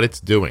or what it's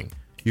doing.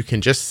 You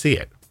can just see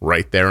it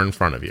right there in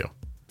front of you.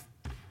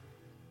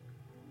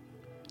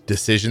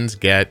 Decisions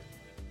get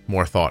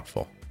more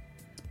thoughtful.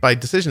 By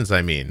decisions,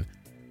 I mean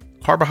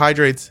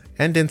carbohydrates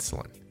and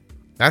insulin.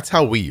 That's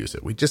how we use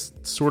it. We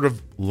just sort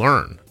of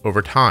learn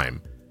over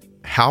time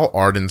how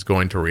Arden's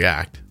going to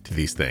react to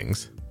these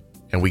things,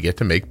 and we get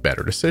to make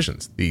better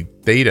decisions. The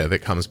data that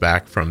comes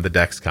back from the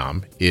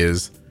Dexcom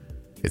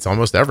it's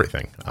almost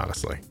everything,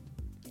 honestly.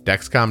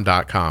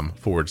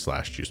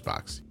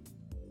 Dexcom.com/juicebox.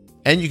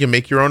 And you can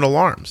make your own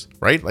alarms,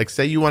 right? Like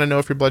say you want to know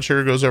if your blood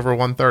sugar goes over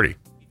 130.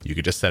 You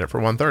could just set it for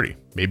 130.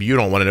 Maybe you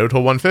don't want to know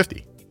till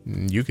 150.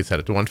 You could set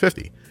it to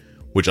 150.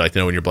 Would you like to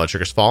know when your blood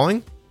sugar's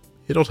falling?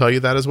 It'll tell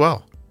you that as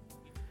well.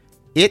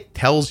 It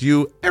tells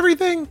you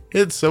everything.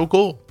 It's so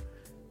cool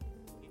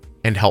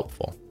and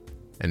helpful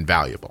and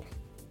valuable.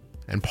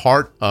 And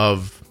part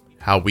of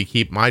how we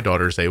keep my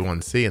daughter's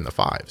A1C in the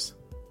fives.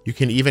 You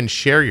can even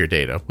share your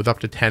data with up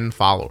to 10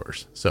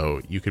 followers.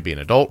 So you could be an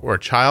adult or a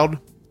child,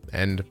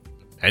 and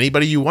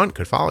anybody you want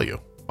could follow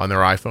you on their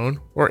iPhone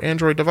or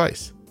Android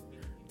device.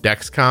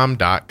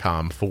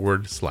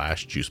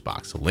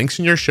 Dexcom.com/juicebox. Links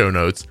in your show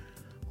notes,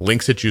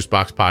 links at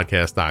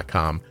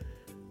juiceboxpodcast.com.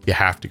 You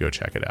have to go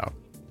check it out.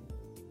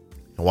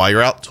 And while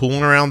you're out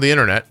tooling around the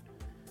internet,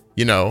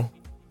 you know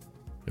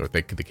what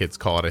the kids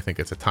call it. I think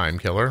it's a time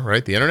killer,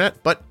 right? The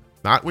internet, but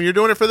not when you're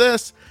doing it for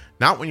this.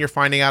 Not when you're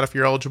finding out if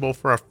you're eligible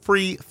for a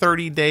free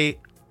 30-day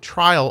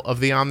trial of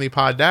the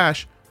Omnipod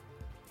Dash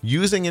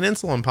using an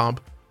insulin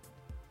pump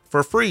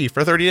for free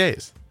for 30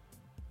 days.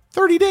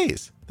 30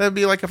 days. That'd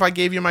be like if I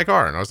gave you my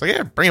car and I was like,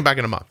 yeah, bring it back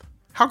in a month.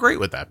 How great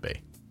would that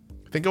be?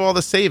 Think of all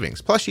the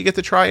savings. Plus, you get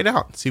to try it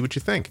out and see what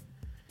you think.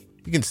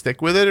 You can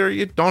stick with it or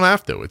you don't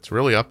have to. It's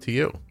really up to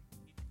you.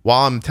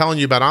 While I'm telling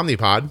you about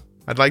Omnipod,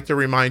 I'd like to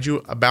remind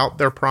you about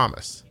their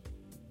promise.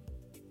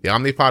 The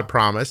Omnipod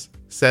promise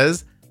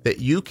says that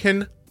you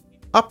can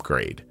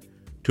upgrade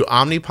to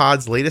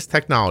Omnipod's latest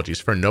technologies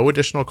for no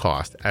additional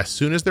cost as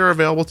soon as they're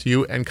available to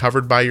you and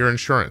covered by your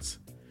insurance.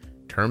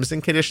 Terms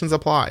and conditions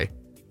apply,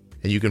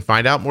 and you can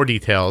find out more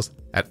details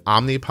at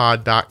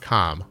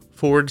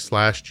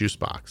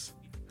omnipod.com/juicebox.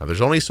 Now,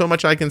 there's only so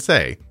much I can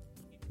say,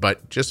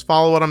 but just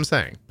follow what I'm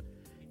saying.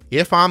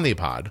 If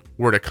Omnipod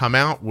were to come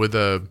out with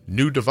a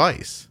new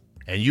device,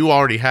 and you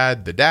already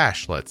had the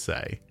Dash, let's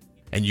say,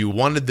 and you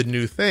wanted the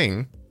new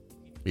thing,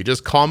 you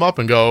just call them up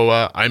and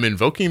go, I'm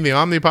invoking the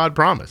Omnipod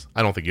promise.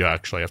 I don't think you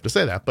actually have to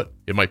say that, but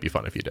it might be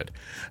fun if you did.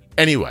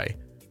 Anyway,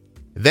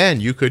 then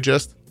you could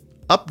just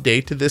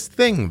update to this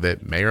thing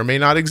that may or may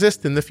not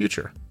exist in the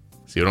future.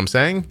 See what I'm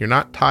saying? You're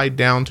not tied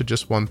down to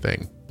just one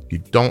thing. You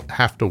don't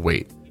have to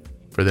wait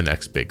for the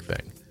next big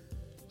thing.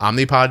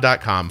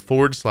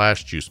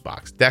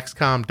 Omnipod.com/juicebox.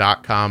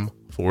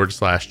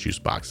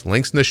 Dexcom.com/juicebox.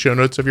 Links in the show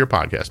notes of your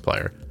podcast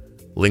player.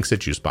 Links at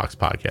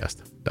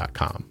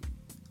juiceboxpodcast.com.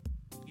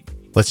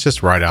 Let's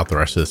just ride out the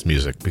rest of this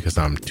music because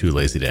I'm too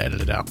lazy to edit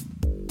it out.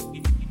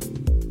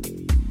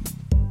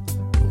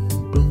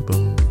 Boom, boom,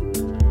 boom.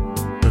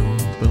 Boom,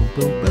 boom, boom,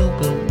 boom,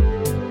 boom.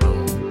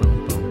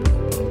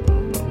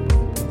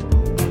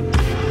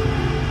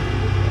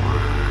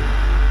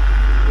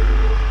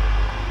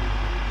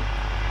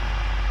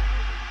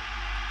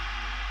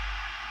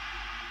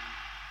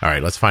 All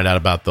right, let's find out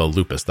about the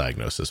lupus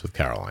diagnosis with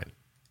Caroline.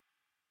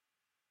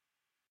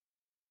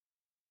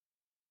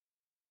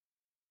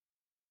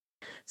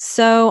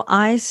 So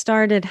I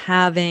started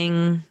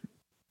having,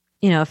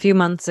 a few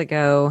months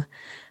ago,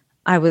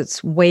 I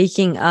was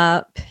waking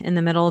up in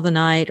the middle of the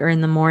night or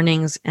in the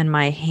mornings and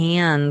my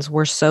hands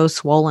were so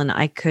swollen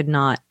I could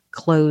not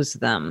close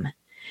them.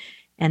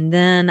 And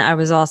then I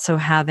was also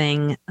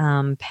having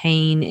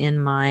pain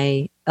in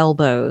my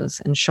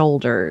elbows and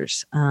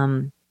shoulders.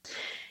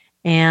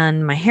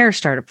 And my hair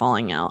started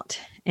falling out.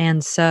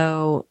 And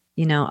so,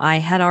 I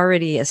had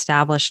already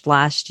established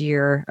last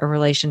year a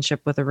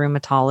relationship with a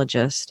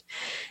rheumatologist.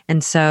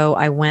 And so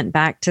I went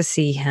back to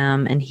see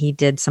him and he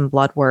did some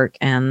blood work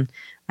and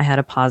I had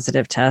a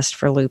positive test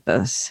for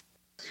lupus.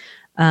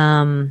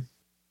 I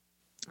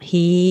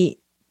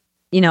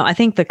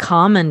think the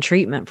common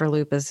treatment for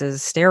lupus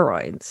is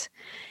steroids.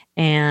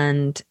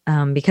 And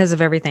because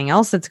of everything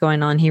else that's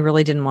going on, he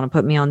really didn't want to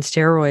put me on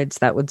steroids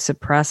that would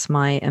suppress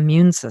my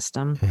immune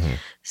system. Mm-hmm.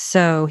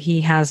 So he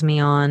has me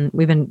on,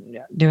 we've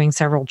been doing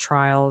several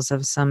trials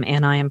of some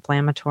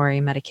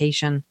anti-inflammatory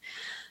medication.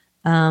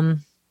 And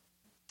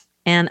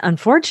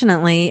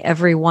unfortunately,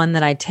 every one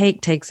that I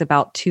take takes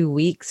about 2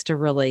 weeks to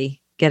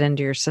really get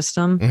into your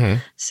system. Mm-hmm.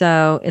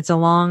 So it's a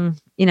long,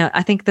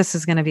 I think this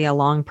is going to be a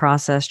long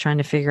process trying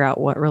to figure out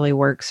what really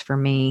works for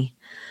me.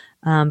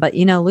 But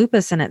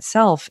lupus in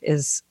itself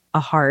is a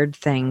hard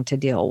thing to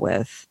deal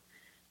with.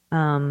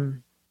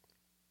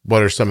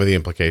 What are some of the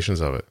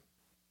implications of it?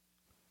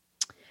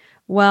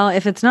 Well,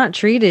 if it's not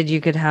treated,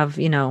 you could have,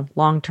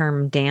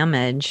 long-term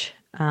damage.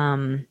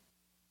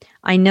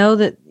 I know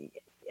that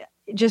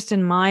just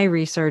in my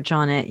research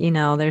on it,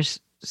 there's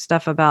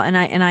stuff about,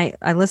 and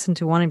I listened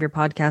to one of your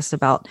podcasts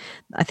about,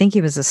 I think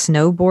he was a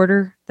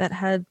snowboarder that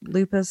had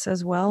lupus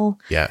as well.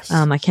 Yes.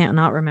 I can't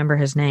not remember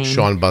his name.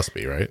 Sean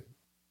Busby, right?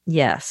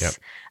 Yes. Yep.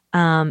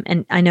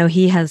 And I know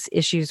he has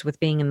issues with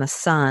being in the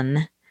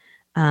sun.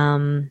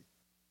 And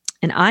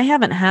I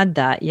haven't had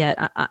that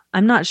yet.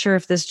 I'm not sure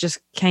if this just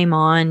came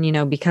on,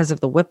 because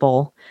of the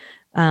Whipple,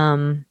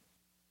 or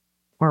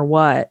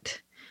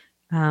what.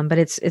 But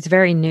it's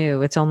very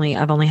new. I've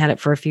only had it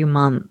for a few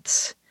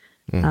months.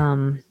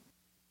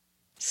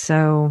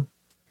 So.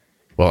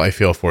 Well, I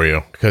feel for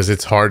you because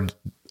it's hard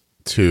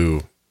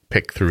to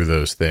pick through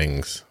those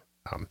things.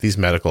 These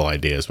medical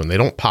ideas, when they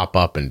don't pop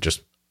up and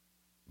just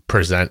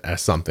present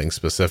as something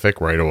specific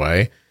right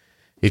away,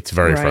 it's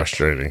very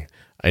frustrating.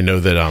 I know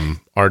that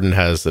Arden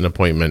has an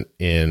appointment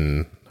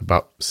in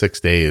about 6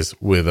 days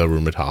with a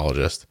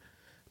rheumatologist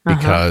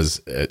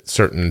because at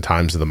certain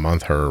times of the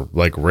month her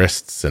like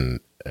wrists and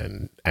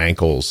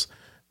ankles,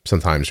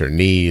 sometimes her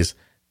knees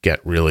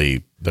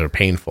they're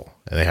painful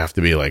and they have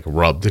to be like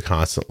rubbed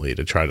constantly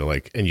to try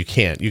to and you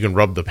can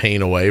rub the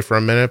pain away for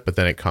a minute, but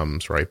then it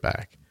comes right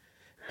back.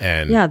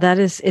 And yeah,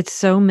 it's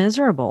so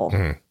miserable.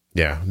 Mm-hmm.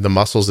 Yeah, the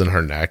muscles in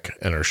her neck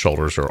and her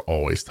shoulders are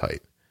always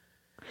tight.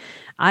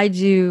 I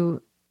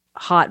do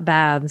hot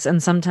baths,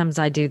 and sometimes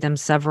I do them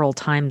several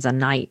times a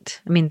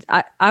night. I mean,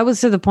 I was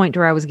to the point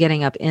where I was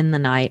getting up in the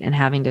night and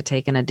having to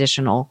take an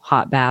additional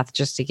hot bath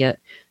just to get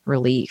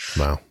relief.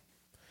 Wow.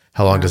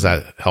 How long does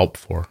that help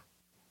for?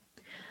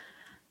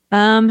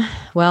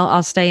 Well,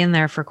 I'll stay in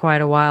there for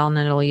quite a while, and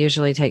then it'll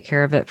usually take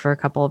care of it for a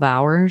couple of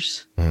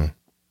hours. Mm-hmm.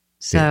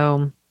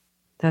 So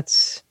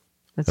that's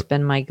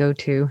been my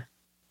go-to.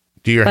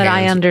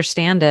 I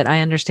understand it.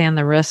 I understand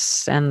the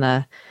wrists and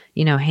the,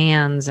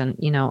 hands and,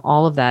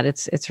 all of that.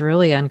 It's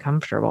really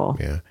uncomfortable.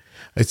 Yeah.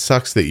 It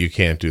sucks that you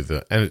can't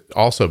do and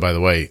also, by the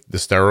way, the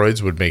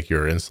steroids would make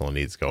your insulin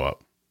needs go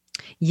up.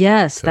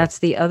 Yes. So, that's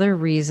the other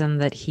reason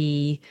that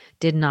he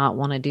did not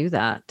want to do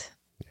that.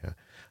 Yeah.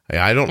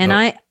 I don't know.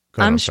 And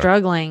I'm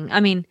struggling. I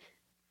mean,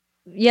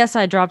 yes,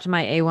 I dropped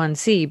my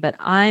A1C, but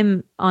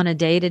I'm on a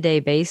day-to-day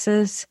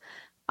basis.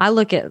 I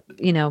look at,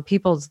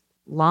 people's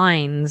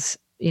lines,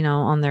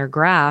 on their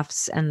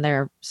graphs, and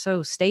they're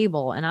so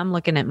stable. And I'm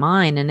looking at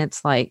mine and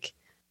it's like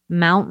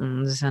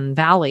mountains and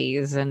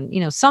valleys.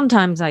 And,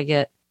 sometimes I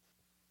get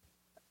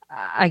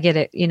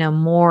it,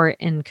 more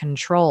in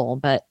control,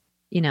 but,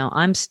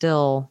 I'm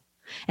still,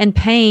 and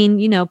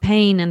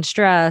pain and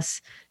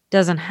stress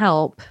doesn't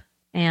help.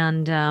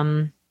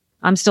 And,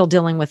 I'm still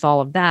dealing with all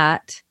of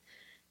that.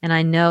 And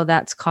I know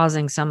that's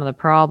causing some of the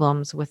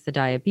problems with the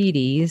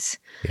diabetes.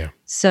 Yeah.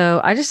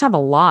 So I just have a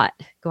lot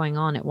going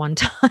on at one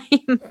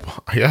time.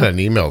 I got an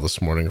email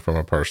this morning from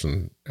a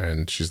person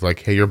and she's like,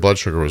 "Hey, your blood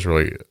sugar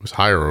was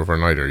higher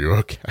overnight. Are you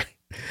okay?"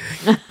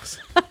 I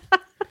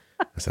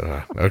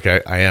said,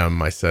 "Okay, I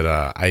am." I said,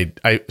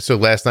 so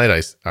last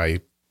night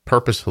I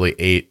purposefully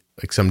ate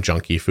like some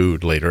junky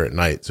food later at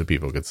night so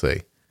people could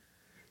see.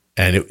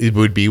 And it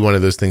would be one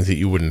of those things that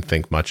you wouldn't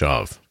think much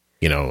of,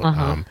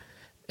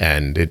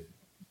 and it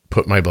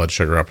put my blood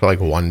sugar up to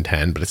like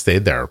 110, but it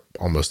stayed there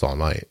almost all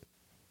night.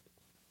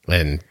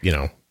 And,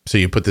 so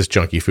you put this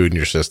junky food in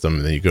your system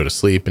and then you go to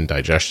sleep and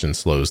digestion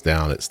slows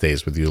down. It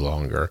stays with you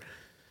longer,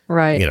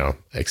 right?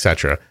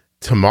 etc.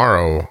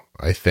 Tomorrow,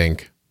 I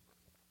think,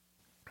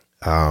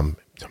 probably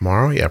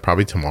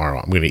tomorrow,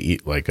 I'm going to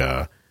eat like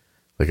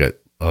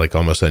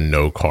almost a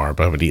no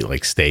carb. I'm going to eat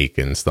like steak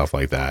and stuff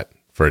like that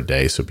for a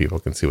day so people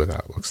can see what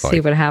that looks like.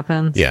 See what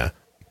happens. Yeah.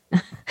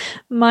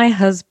 My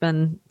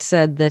husband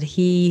said that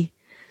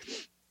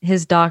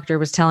his doctor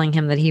was telling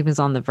him that he was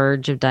on the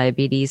verge of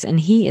diabetes, and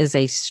he is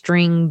a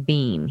string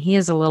bean. He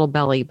has a little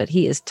belly, but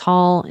he is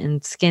tall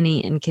and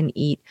skinny and can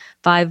eat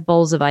 5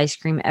 bowls of ice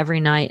cream every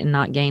night and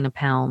not gain a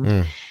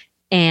pound.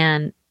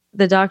 And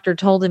the doctor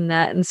told him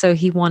that. And so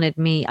he wanted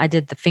me, I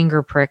did the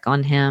finger prick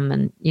on him,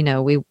 and,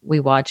 we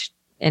watched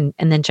and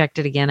then checked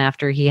it again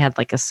after he had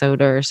like a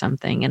soda or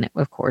something. And it,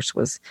 of course,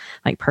 was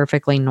like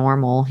perfectly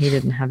normal. He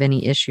didn't have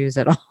any issues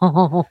at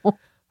all.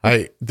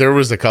 There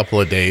was a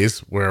couple of days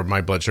where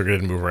my blood sugar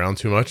didn't move around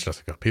too much. I was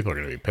like, oh, people are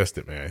going to be pissed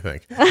at me, I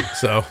think.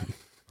 So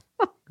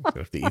I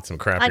have to eat some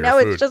crappier I know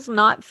food. It's just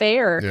not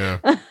fair.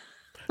 Yeah.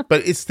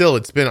 But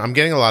I'm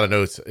getting a lot of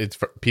notes.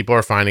 People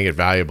are finding it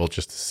valuable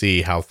just to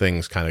see how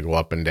things kind of go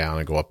up and down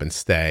and go up and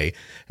stay.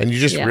 And you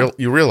just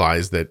you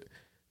realize that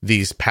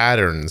these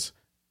patterns,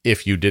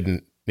 if you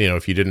didn't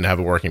have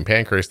a working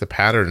pancreas, the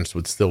patterns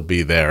would still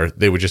be there.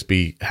 They would just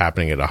be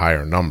happening at a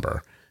higher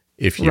number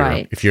if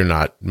you're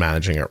not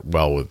managing it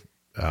well with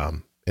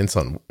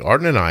insulin.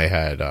 Arden and I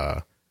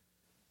had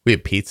we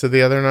had pizza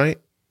the other night,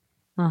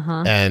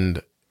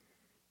 and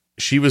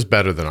she was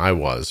better than I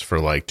was for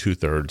like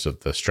 2/3 of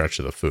the stretch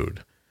of the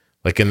food.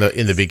 Like in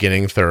the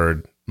beginning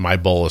third, my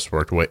bolus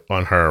worked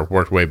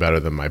way better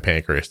than my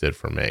pancreas did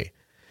for me.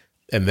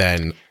 And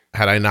then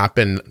had I not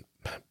been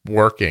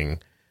working,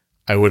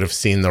 I would have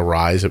seen the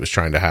rise that was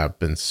trying to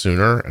happen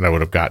sooner, and I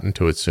would have gotten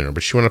to it sooner.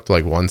 But she went up to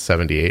like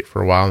 178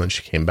 for a while, and then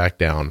she came back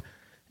down.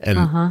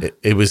 And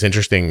it was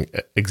interesting.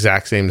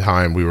 Exact same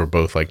time, we were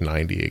both like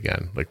 90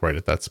 again, like right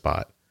at that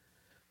spot.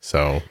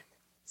 So...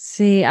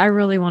 See, I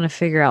really want to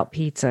figure out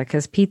pizza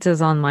because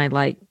pizza's on my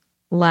like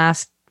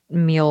last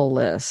meal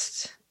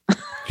list.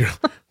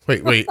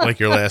 Wait, like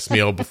your last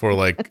meal before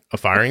like a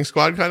firing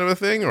squad kind of a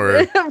thing,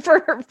 or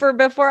for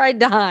before I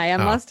die, I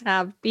must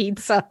have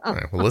pizza. All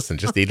right, well, listen,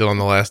 just eat it on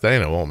the last day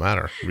and it won't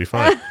matter. It'll be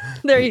fine.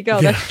 There you go.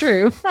 That's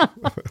true.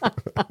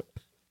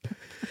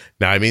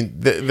 Now, I mean,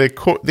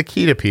 the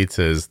key to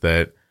pizza is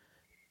that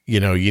you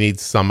need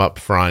some up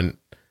front,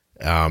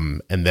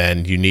 and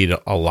then you need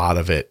a lot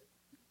of it.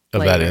 Of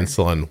later. That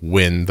insulin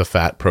when the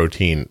fat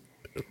protein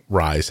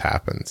rise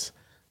happens.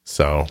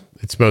 So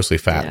it's mostly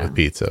fat with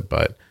pizza,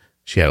 but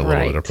she had a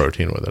little bit of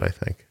protein with it, I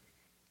think.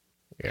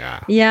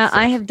 Yeah. So.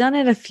 I have done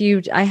it a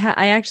few.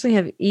 I actually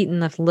have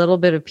eaten a little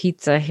bit of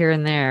pizza here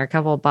and there, a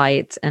couple of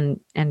bites and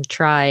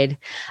tried.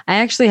 I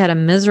actually had a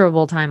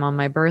miserable time on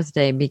my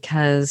birthday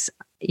because,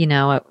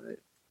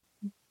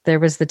 there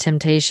was the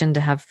temptation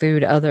to have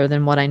food other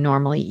than what I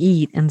normally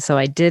eat. And so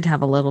I did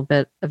have a little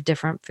bit of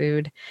different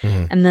food.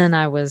 Mm-hmm. And then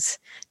I was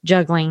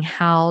juggling,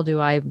 how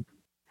do I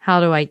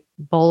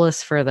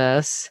bolus for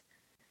this?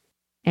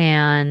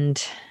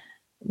 And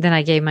then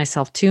I gave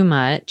myself too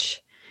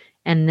much.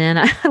 And then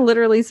I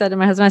literally said to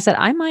my husband, I said,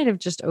 I might have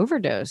just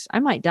overdosed. I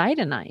might die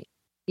tonight.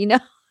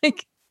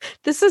 Like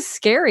this is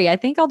scary. I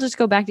think I'll just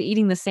go back to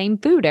eating the same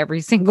food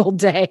every single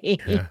day.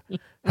 Yeah.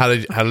 How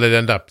did it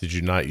end up? Did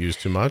you not use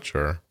too much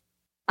or?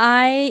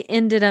 I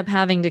ended up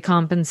having to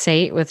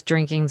compensate with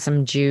drinking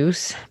some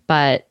juice,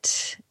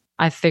 but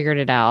I figured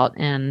it out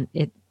and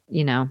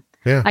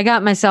I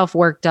got myself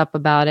worked up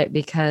about it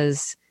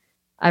because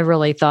I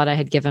really thought I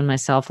had given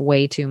myself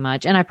way too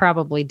much. And I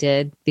probably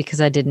did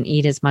because I didn't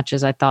eat as much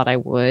as I thought I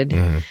would.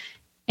 Mm-hmm.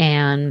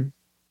 And,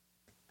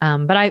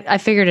 but I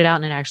figured it out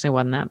and it actually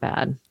wasn't that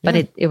bad, but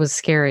it was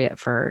scary at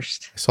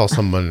first. I saw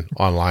someone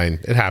online.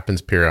 It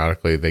happens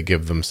periodically. They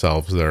give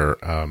themselves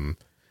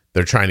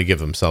they're trying to give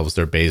themselves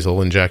their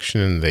basal injection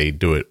and they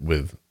do it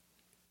with,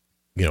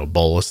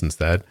 bolus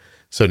instead.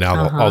 So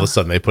now all of a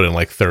sudden they put in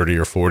like 30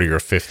 or 40 or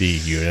 50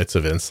 units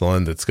of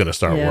insulin that's going to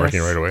start working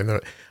right away.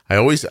 And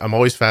I'm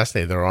always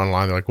fascinated. They're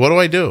online. They're like, what do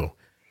I do?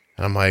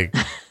 And I'm like,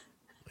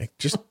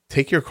 just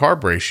take your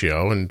carb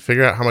ratio and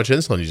figure out how much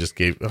insulin you just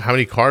gave, how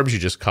many carbs you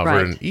just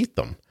covered and eat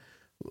them.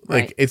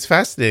 Like it's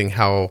fascinating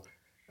how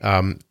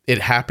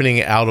it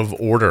happening out of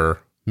order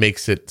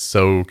makes it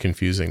so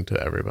confusing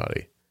to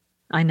everybody.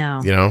 I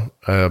know.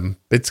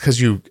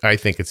 It's I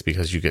think it's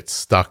because you get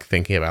stuck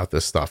thinking about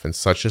this stuff in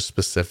such a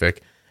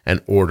specific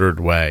and ordered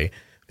way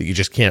that you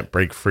just can't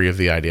break free of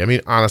the idea. I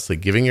mean, honestly,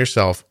 giving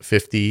yourself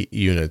 50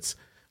 units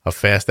of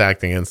fast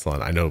acting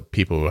insulin. I know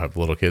people who have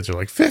little kids are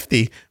like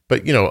 50,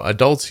 but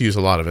adults use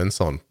a lot of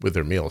insulin with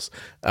their meals.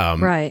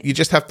 Right. You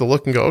just have to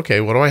look and go,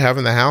 okay, what do I have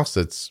in the house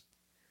that's,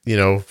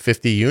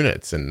 50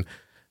 units? And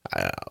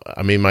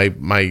I mean, my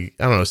I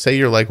don't know, say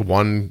you're like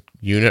 1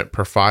 unit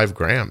per 5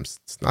 grams.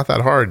 It's not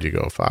that hard. You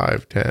go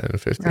 5, 10,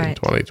 15,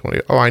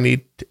 20. Oh, I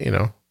need, I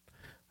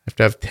have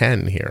to have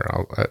 10 here.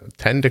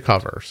 10 to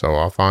cover. So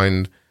I'll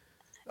find.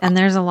 And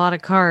there's a lot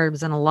of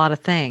carbs and a lot of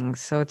things.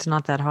 So it's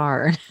not that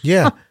hard.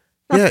 Yeah.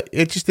 Yeah.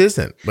 It just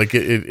isn't. Like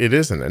it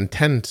isn't. And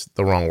 10's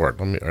the wrong word.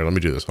 Let me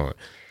do this. Hold on.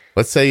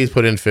 Let's say you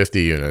put in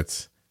 50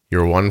 units.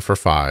 You're 1 for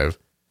 5.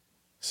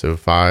 So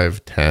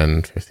 5,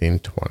 10, 15,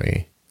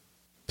 20,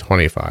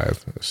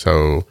 25.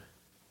 So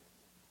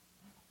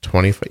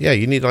 25. Yeah,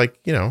 you need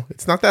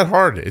it's not that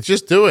hard. It's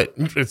just do it.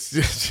 It's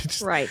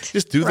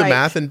just do the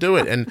math and do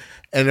it. And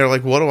they're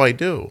like, what do I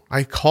do?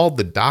 I called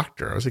the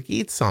doctor. I was like,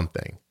 eat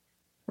something.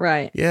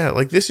 Right. Yeah,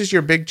 like this is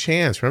your big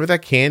chance. Remember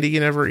that candy you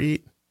never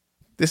eat?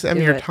 This is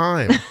your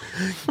time.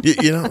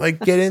 Like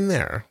get in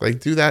there. Like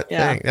do that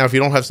thing. Now, if you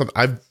don't have something,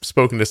 I've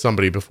spoken to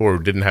somebody before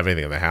who didn't have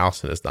anything in the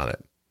house and has done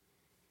it.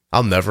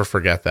 I'll never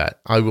forget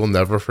that. I will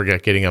never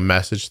forget getting a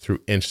message through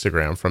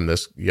Instagram from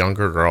this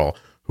younger girl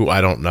who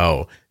I don't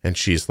know. And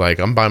she's like,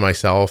 I'm by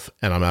myself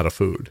and I'm out of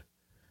food.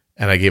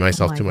 And I gave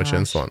myself too much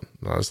insulin.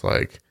 And I was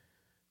like,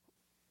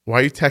 why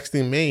are you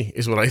texting me?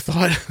 Is what I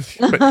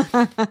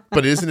thought.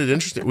 but isn't it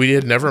interesting? We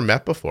had never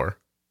met before.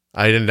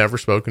 I had never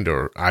spoken to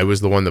her. I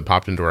was the one that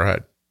popped into her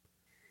head.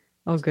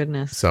 Oh,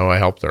 goodness. So I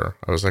helped her.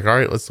 I was like, all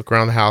right, let's look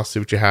around the house, see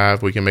what you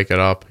have. We can make it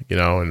up,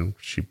 and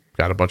she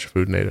got a bunch of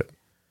food and ate it.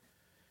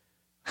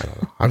 I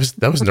don't know.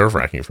 That was nerve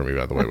wracking for me,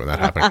 by the way, when that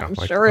happened. I'm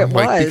sure it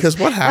was. Because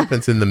what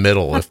happens in the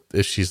middle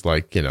if she's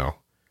like, she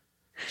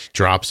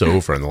drops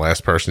over and the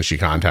last person she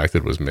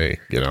contacted was me,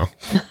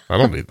 I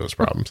don't need those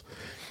problems.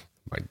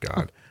 My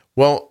God.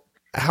 Well,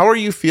 how are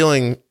you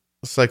feeling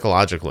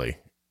psychologically?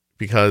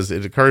 Because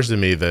it occurs to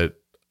me that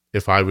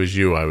if I was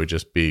you, I would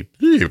just be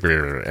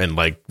and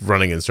like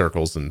running in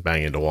circles and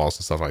banging into walls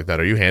and stuff like that.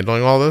 Are you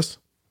handling all this?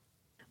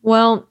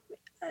 Well,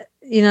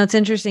 it's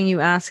interesting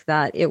you ask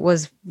that. It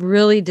was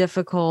really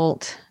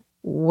difficult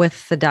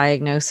with the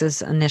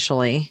diagnosis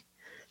initially.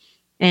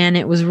 And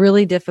it was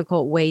really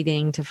difficult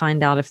waiting to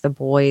find out if the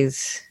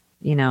boys,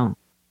 were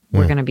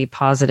going to be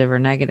positive or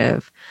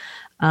negative.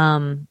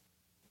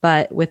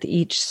 But with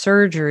each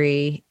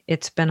surgery,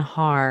 it's been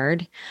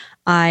hard.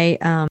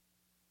 I,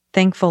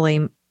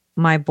 thankfully,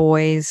 my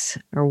boys,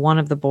 or one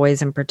of the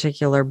boys in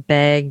particular,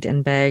 begged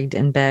and begged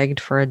and begged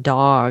for a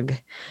dog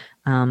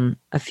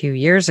a few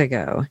years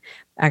ago,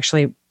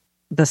 actually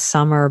the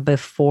summer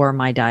before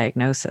my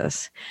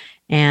diagnosis.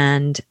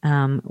 And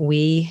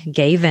we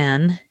gave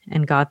in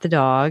and got the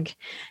dog.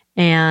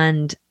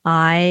 And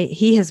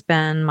he has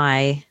been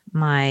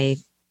my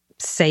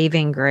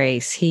saving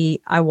grace.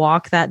 I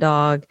walk that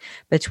dog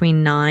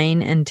between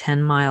 9 and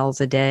 10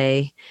 miles a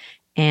day.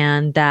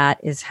 And that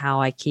is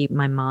how I keep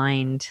my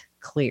mind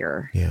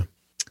clear. Yeah.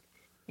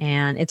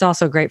 And it's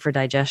also great for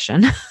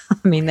digestion.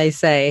 I mean, they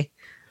say,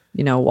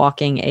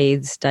 walking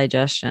aids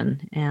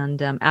digestion.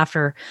 And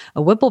after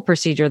a Whipple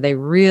procedure, they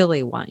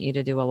really want you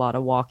to do a lot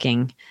of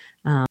walking.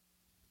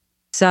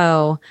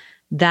 So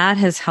that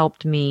has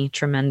helped me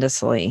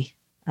tremendously.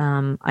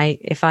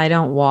 If I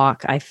don't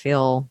walk, I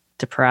feel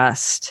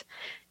depressed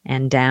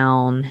and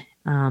down.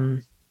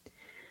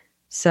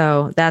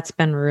 So that's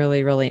been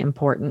really, really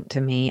important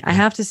to me. I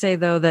have to say,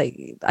 though, that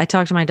I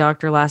talked to my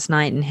doctor last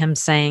night, and him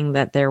saying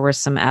that there was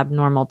some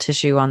abnormal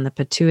tissue on the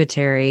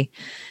pituitary.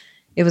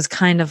 It was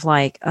kind of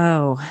like,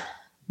 oh,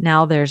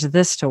 now there's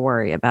this to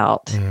worry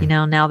about.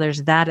 Now there's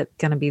going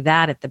to be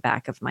that at the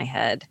back of my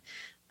head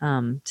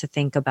to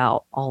think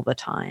about all the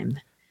time.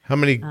 How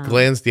many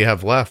glands do you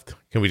have left?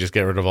 Can we just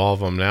get rid of all of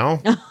them now?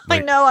 I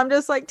know. I'm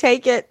just like,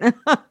 take it.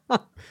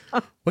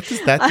 What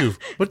does that do?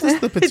 What does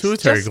the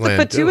pituitary gland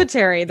do? The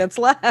pituitary that's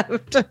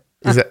left.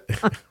 Is that?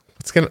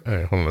 It's gonna.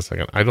 Hold on a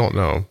second. I don't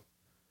know.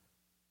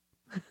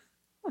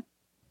 I'm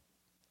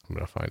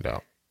gonna find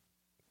out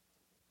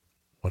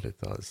what it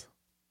does.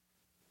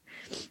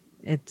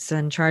 It's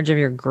in charge of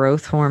your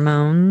growth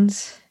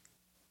hormones.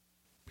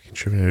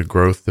 Contributing to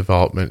growth,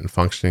 development, and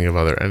functioning of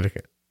other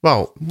endocrine.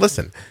 Well,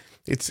 listen.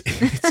 It's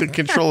in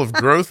control of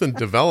growth and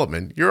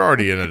development. You're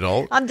already an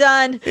adult. I'm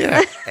done.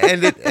 Yeah,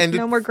 and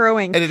no more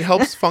growing. And it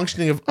helps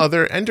functioning of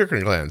other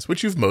endocrine glands,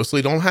 which you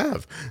mostly don't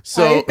have.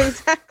 So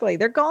exactly,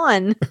 they're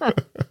gone.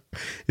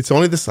 It's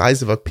only the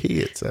size of a pea.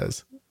 It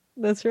says.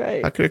 That's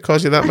right. How could it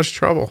cause you that much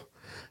trouble?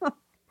 My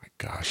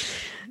gosh.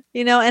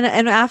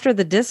 And after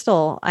the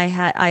distal,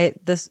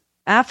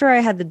 after I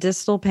had the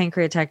distal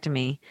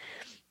pancreatectomy,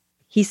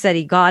 he said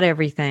he got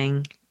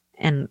everything.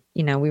 And,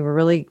 we were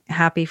really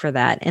happy for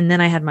that. And then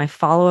I had my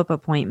follow-up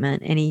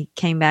appointment, and he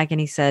came back and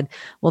he said,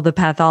 well, the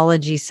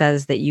pathology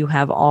says that you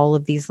have all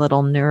of these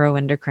little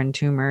neuroendocrine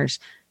tumors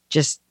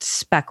just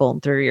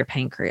speckled through your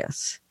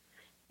pancreas.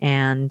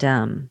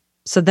 And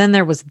so then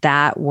there was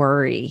that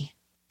worry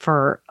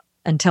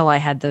until I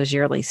had those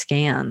yearly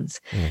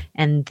scans.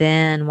 And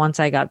then once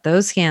I got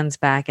those scans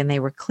back and they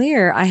were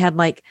clear, I had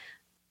like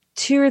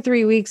 2 or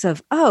 3 weeks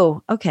of,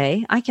 oh,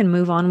 okay, I can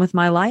move on with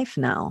my life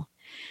now.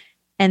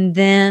 And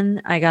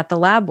then I got the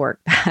lab work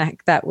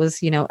back that was,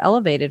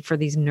 elevated for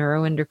these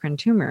neuroendocrine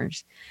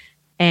tumors.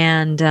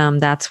 And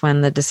that's when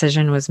the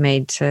decision was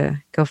made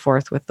to go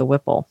forth with the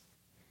Whipple.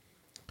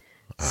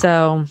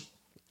 So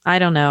I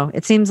don't know.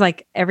 It seems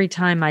like every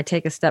time I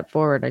take a step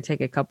forward, I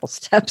take a couple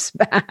steps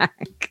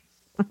back.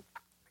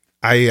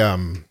 I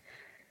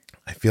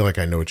feel like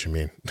I know what you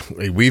mean.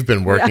 We've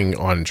been working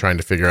on trying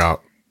to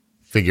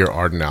figure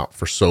Arden out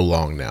for so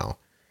long now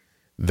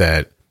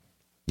that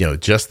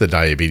just the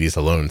diabetes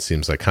alone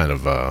seems like kind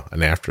of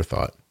an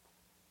afterthought.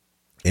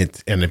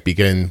 It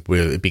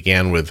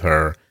began with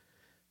her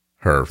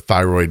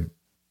thyroid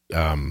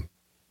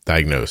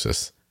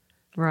diagnosis,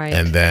 right?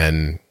 And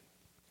then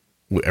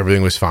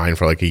everything was fine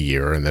for like a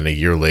year, and then a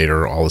year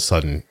later, all of a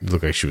sudden, it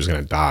looked like she was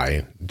going to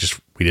die.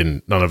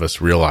 None of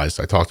us realized.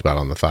 I talked about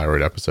it on the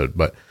thyroid episode,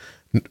 but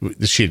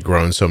she had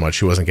grown so much,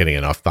 she wasn't getting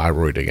enough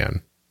thyroid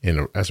again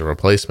as a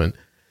replacement.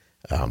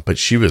 But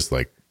she was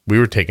like. We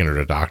were taking her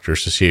to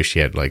doctors to see if she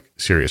had like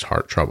serious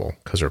heart trouble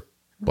because her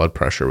blood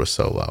pressure was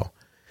so low.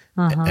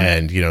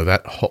 And,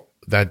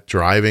 that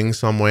driving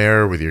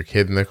somewhere with your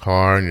kid in the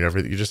car and you're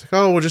just like,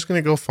 oh, we're just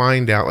going to go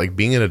find out. Like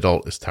being an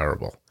adult is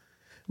terrible.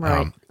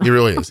 Right. It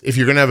really is. If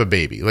you're going to have a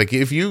baby, like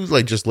if you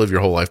like just live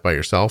your whole life by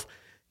yourself,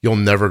 you'll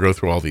never go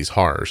through all these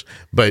horrors.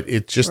 But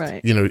it just,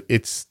 I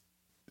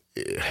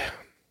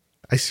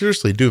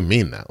seriously do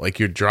mean that. Like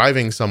you're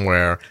driving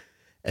somewhere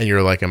and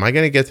you're like, am I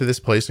going to get to this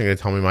place and they're going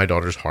to tell me my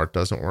daughter's heart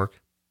doesn't work?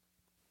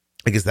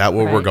 Like, is that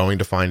what we're going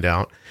to find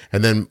out?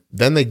 And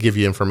then they give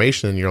you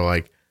information and you're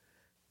like,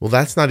 well,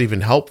 that's not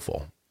even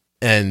helpful.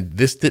 And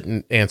this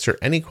didn't answer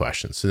any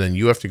questions. So then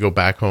you have to go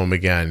back home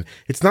again.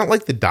 It's not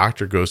like the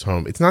doctor goes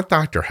home. It's not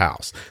Dr.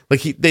 House.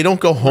 Like they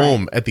don't go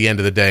home at the end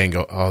of the day and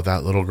go, oh,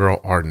 that little girl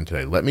Arden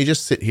today. Let me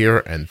just sit here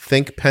and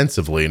think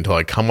pensively until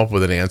I come up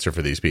with an answer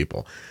for these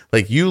people.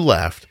 Like you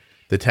left,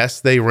 the tests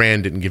they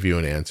ran didn't give you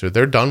an answer.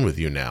 They're done with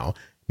you now.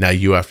 Now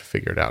you have to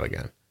figure it out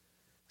again.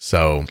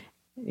 So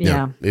we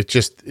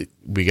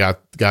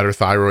got her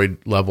thyroid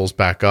levels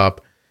back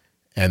up.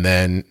 And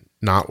then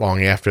not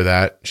long after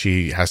that,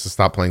 she has to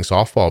stop playing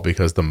softball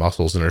because the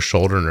muscles in her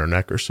shoulder and her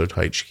neck are so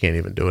tight, she can't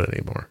even do it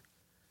anymore.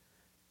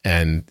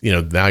 And,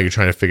 now you're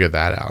trying to figure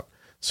that out.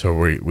 So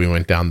we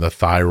went down the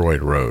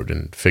thyroid road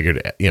and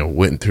figured,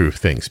 went through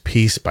things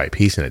piece by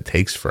piece, and it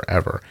takes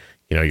forever.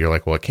 You're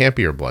like, well, it can't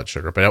be your blood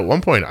sugar. But at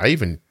one point, I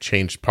even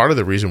changed part of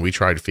the reason we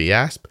tried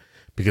Fiasp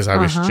because I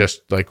was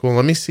just like, well,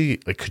 let me see,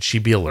 like, could she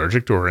be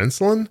allergic to her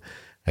insulin?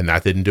 And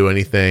that didn't do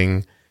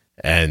anything.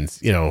 And,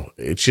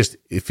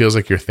 it feels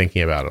like you're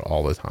thinking about it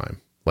all the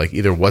time. Like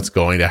either what's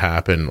going to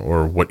happen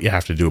or what you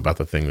have to do about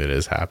the thing that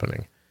is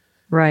happening.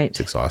 Right. It's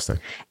exhausting.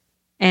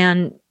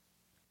 And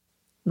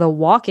the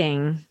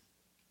walking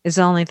is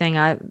the only thing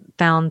I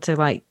found to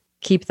like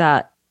keep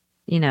that,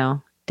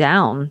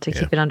 down, to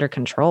keep it under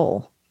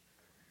control.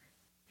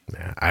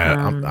 Yeah,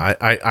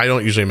 I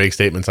don't usually make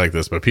statements like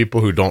this, but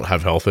people who don't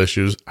have health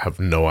issues have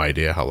no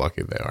idea how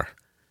lucky they are.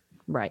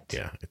 Right.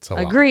 Yeah, it's a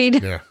lot.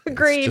 Agreed. Yeah,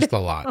 Agreed. It's just a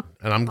lot.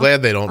 And I'm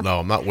glad they don't know.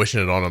 I'm not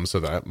wishing it on them so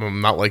that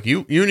I'm not like,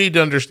 you need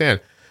to understand.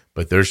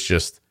 But there's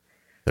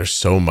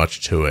so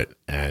much to it.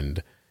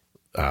 And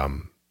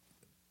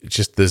it's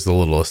just there's the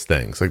littlest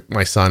things. Like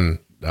my son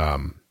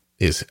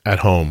is at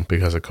home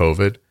because of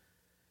COVID.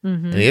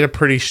 Mm-hmm. And he had a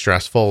pretty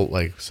stressful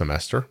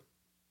semester.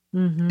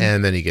 Mm-hmm.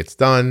 And then he gets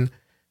done.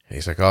 And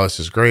he's like, oh, this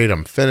is great.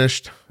 I'm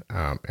finished.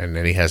 And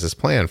then he has his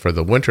plan for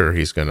the winter.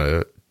 He's going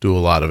to do a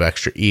lot of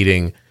extra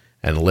eating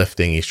and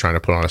lifting. He's trying to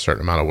put on a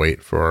certain amount of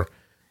weight for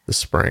the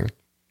spring.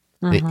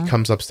 He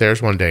comes upstairs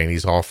one day and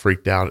he's all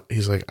freaked out.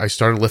 He's like, I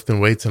started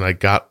lifting weights and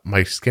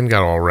my skin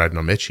got all red and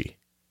I'm itchy.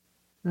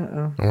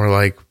 Uh-oh. And we're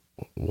like,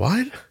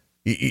 what?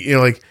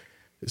 It's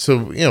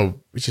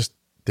just,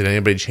 did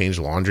anybody change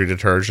laundry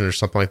detergent or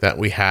something like that?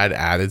 We had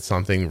added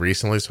something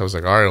recently. So I was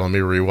like, all right, let me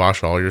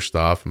rewash all your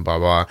stuff and blah,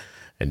 blah,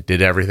 and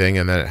did everything.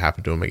 And then it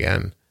happened to him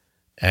again.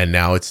 And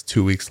now it's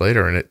 2 weeks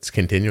later and it's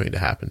continuing to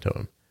happen to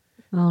him.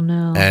 Oh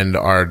no. And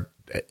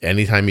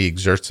anytime he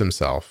exerts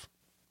himself,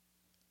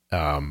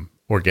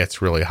 or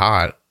gets really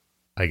hot,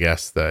 I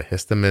guess the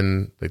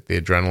histamine, like the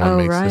adrenaline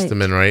makes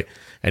histamine, right?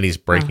 And he's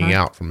breaking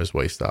out from his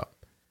waist up.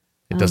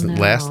 It doesn't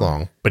last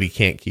long, but he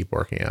can't keep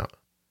working out.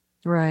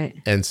 Right.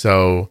 And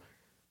so,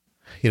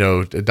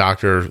 the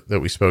doctor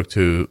that we spoke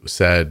to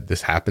said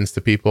this happens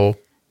to people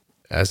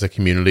as a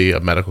community,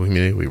 a medical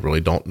community. We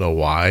really don't know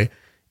why.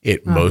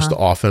 It most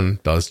often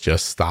does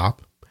just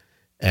stop.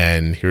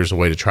 And here's a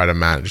way to try to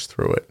manage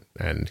through it.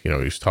 And, he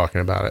was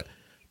talking about it.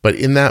 But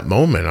in that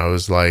moment, I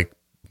was like,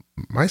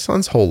 my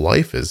son's whole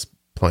life is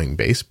playing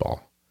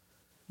baseball.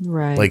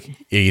 Right. Like,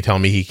 you tell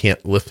me he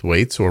can't lift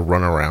weights or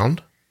run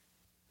around?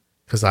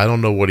 Because I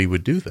don't know what he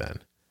would do then.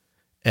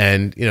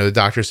 And, the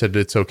doctor said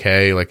it's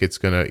okay. Like, it's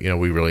going to,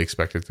 we really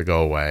expect it to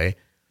go away.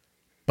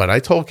 But I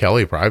told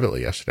Kelly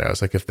privately yesterday, I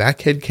was like, if that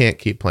kid can't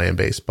keep playing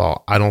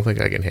baseball, I don't think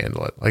I can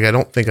handle it. Like, I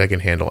don't think I can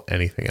handle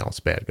anything else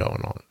bad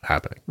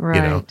happening.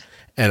 Right.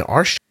 And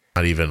our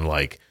not even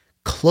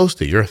close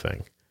to your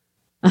thing.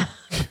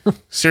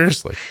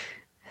 Seriously.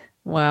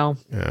 Wow.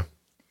 Yeah.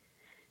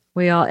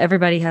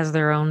 Everybody has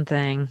their own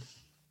thing.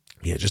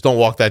 Yeah, just don't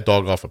walk that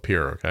dog off a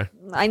pier, okay?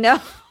 I know.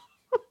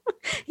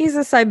 He's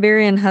a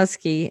Siberian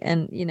Husky,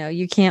 and,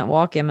 you can't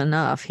walk him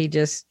enough. He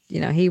just,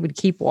 he would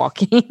keep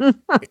walking.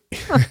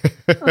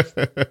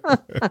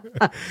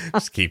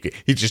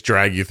 He'd just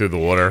drag you through the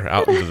water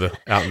out into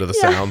the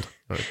sound.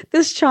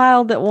 This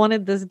child that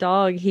wanted this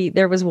dog,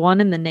 there was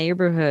one in the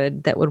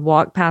neighborhood that would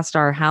walk past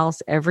our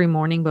house every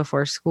morning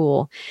before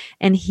school,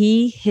 and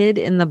he hid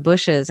in the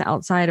bushes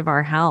outside of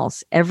our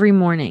house every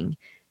morning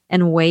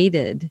and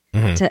waited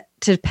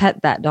to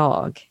pet that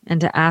dog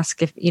and to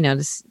ask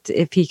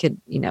if he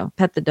could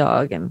pet the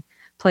dog and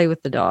play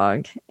with the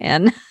dog.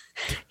 And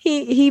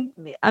he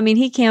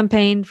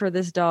campaigned for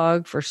this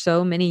dog for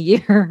so many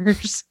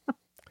years.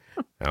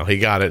 Well, he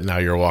got it. Now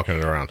you're walking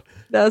it around.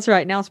 That's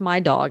right. Now it's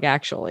my dog,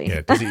 actually.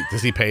 Yeah.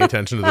 Does he pay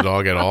attention to the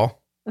dog at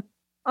all?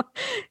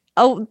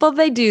 Oh, well,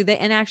 they do.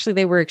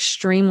 They were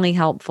extremely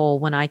helpful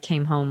when I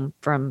came home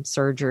from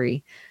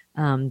surgery.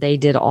 They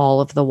did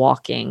all of the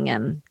walking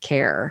and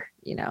care,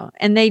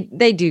 and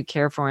they do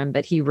care for him,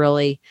 but he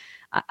really,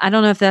 I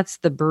don't know if that's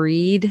the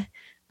breed,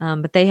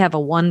 but they have a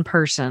one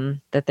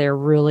person that they're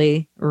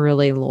really,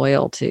 really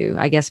loyal to.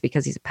 I guess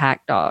because he's a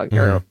pack dog,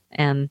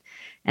 and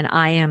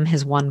I am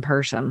his one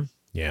person.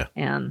 Yeah.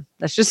 And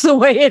that's just the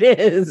way it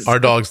is. Our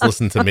dogs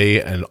listen to me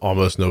and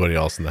almost nobody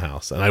else in the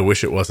house. And I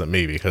wish it wasn't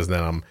me, because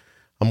then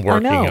I'm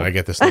working and I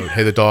get this note,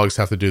 hey, the dogs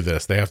have to do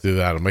this. They have to do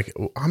that. I'm like,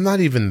 I'm not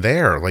even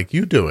there. Like,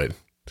 you do it.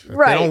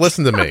 Right. They don't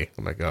listen to me.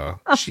 I'm like, oh,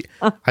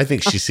 I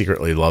think she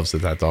secretly loves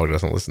that dog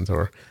doesn't listen to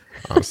her.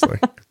 Honestly,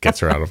 gets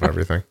her out of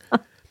everything.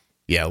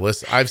 Yeah.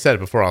 Listen, I've said it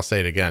before. I'll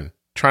say it again.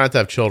 Try not to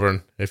have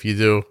children. If you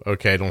do,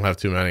 okay, don't have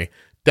too many.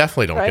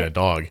 Definitely don't get a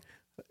dog.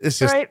 It's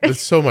just,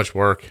 it's so much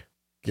work,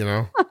 you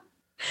know?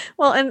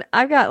 Well, and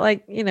I've got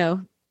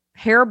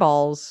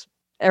hairballs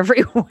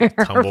everywhere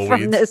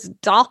from this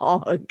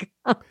dog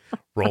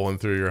rolling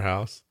through your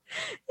house.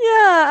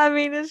 Yeah, I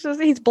mean, it's just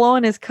he's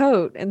blowing his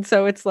coat, and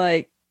so it's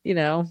like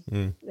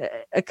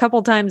a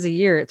couple times a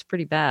year. It's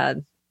pretty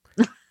bad.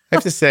 I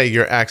have to say,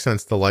 your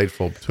accent's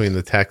delightful between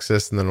the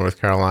Texas and the North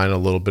Carolina, a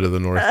little bit of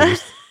the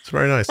Northeast. It's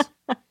very nice.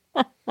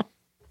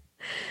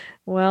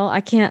 Well,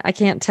 I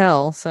can't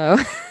tell. So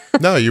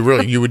no,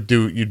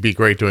 you'd be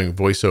great doing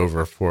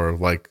voiceover for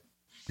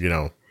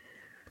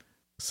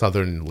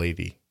Southern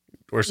lady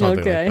or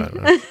something like that.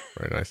 Right?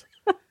 Very nice.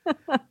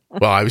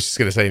 Well, I was just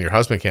going to say, and your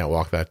husband can't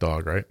walk that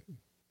dog, right?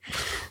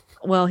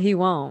 Well, he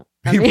won't.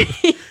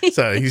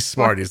 So he's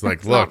smart. He's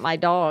like, look, not my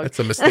dog. It's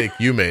a mistake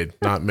you made,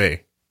 not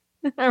me.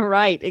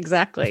 Right.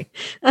 Exactly.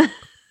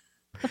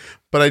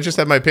 But I just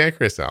had my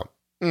pancreas out.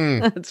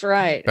 That's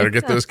right. Better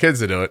get those kids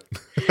to do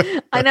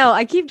it. I know.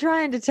 I keep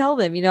trying to tell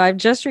them, I've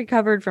just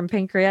recovered from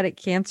pancreatic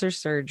cancer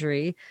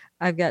surgery.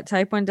 I've got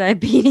type 1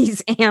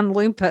 diabetes and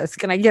lupus.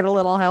 Can I get a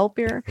little help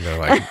here? And they're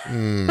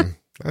like,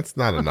 that's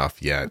not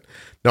enough yet.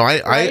 No,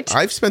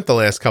 I've spent the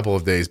last couple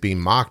of days being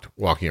mocked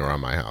walking around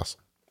my house.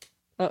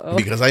 Uh-oh.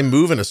 Because I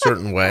move in a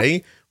certain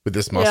way with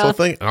this muscle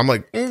thing. And I'm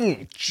like,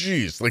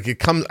 geez, like it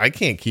comes, I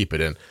can't keep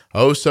it in.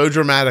 Oh, so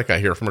dramatic. I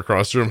hear from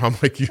across the room. I'm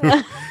like,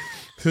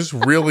 this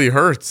really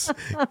hurts,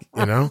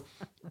 You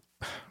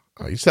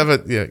just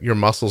have your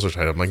muscles are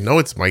tight. I'm like, no,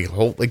 it's my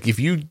whole, like if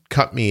you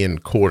cut me in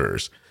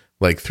quarters,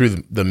 like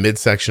through the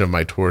midsection of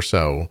my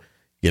torso,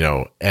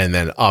 and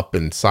then up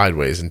and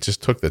sideways, and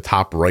just took the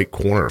top right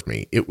corner of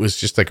me. It was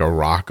just like a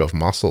rock of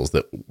muscles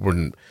that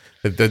wouldn't.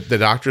 The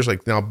doctor's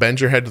like, now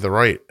bend your head to the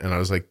right, and I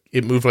was like,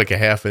 it moved like a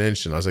half an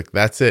inch, and I was like,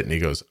 that's it. And he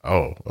goes,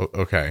 oh,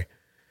 okay.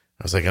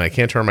 I was like, and I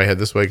can't turn my head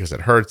this way because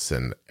it hurts,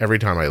 and every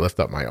time I lift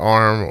up my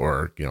arm,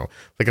 or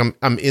like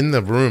I'm in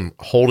the room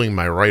holding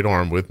my right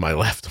arm with my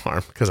left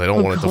arm because I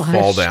don't want it to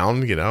fall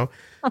down,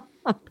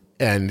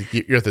 And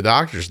you're at the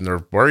doctor's, and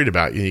they're worried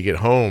about you. And you get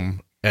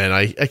home. And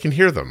I can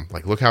hear them.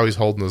 Like, look how he's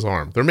holding his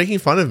arm. They're making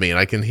fun of me, and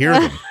I can hear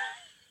them.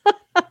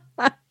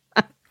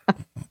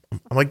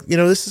 I'm like,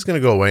 this is going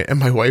to go away. And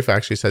my wife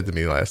actually said to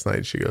me last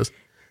night, she goes,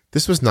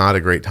 this was not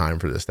a great time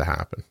for this to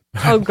happen.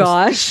 Oh,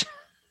 gosh.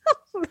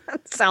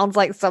 That sounds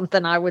like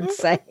something I would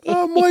say.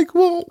 I'm like,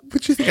 well,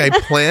 but you think I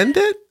planned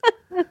it?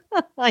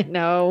 I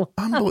know.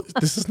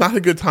 This is not a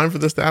good time for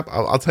this to happen.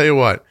 I'll tell you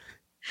what.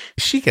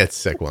 She gets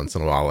sick once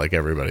in a while, like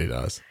everybody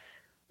does.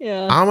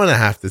 Yeah. I'm going to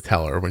have to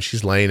tell her when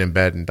she's laying in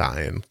bed and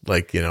dying,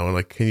 like,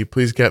 can you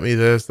please get me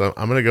this?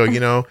 I'm going to go,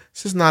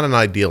 this is not an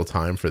ideal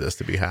time for this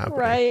to be happening.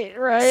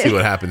 Right. See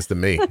what happens to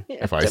me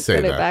if I say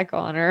put that. It back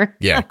on her.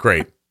 Yeah,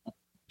 great.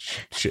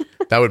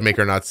 That would make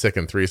her not sick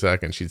in 3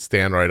 seconds. She'd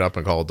stand right up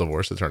and call a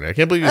divorce attorney. I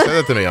can't believe you said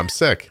that to me. I'm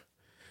sick.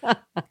 And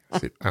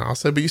I'll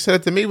say, but you said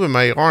it to me with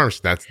my arms.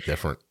 That's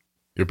different.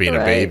 You're being a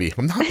baby.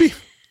 I'm not being.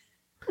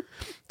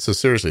 So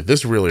seriously,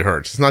 this really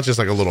hurts. It's not just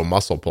like a little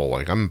muscle pull.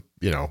 Like I'm,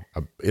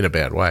 in a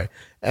bad way,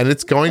 and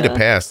it's going to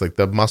pass. Like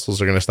the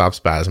muscles are going to stop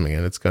spasming,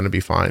 and it's going to be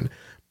fine.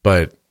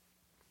 But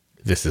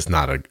this is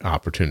not an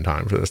opportune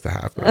time for this to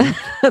happen.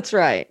 That's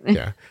right.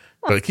 Yeah.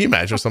 But can you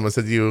imagine if someone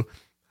said to you,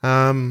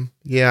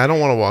 yeah, I don't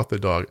want to walk the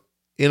dog.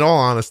 In all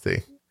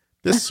honesty,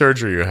 this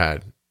surgery you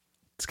had,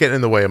 it's getting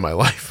in the way of my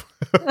life.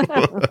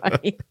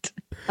 Right.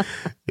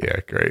 Yeah,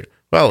 great.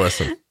 Well,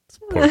 listen,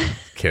 poor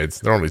kids.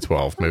 They're only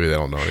 12. Maybe they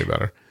don't know any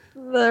better.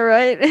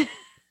 Right.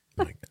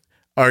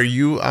 Are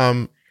you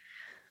have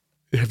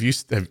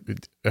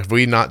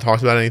we not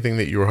talked about anything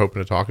that you were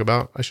hoping to talk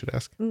about? I should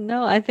ask.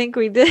 No, I think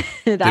we did.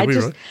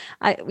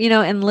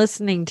 In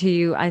listening to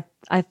you, I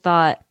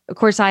thought, of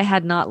course, I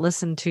had not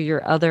listened to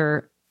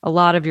a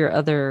lot of your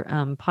other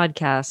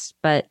podcasts,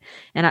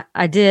 and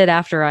I did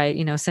after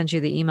I sent you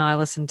the email. I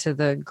listened to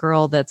the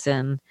girl that's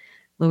in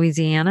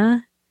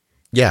Louisiana.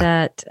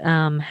 Yeah, that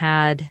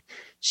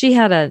she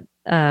had a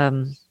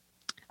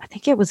I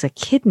think it was a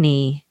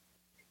kidney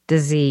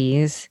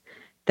disease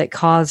that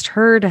caused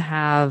her to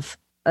have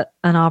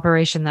an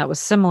operation that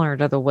was similar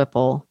to the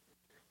Whipple,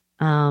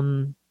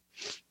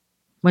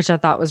 which I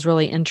thought was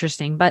really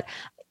interesting. But,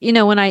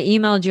 when I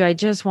emailed you, I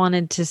just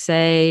wanted to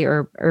say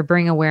or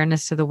bring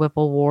awareness to the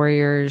Whipple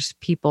warriors,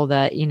 people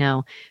that,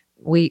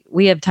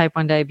 we have type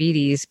 1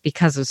 diabetes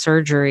because of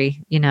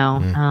surgery,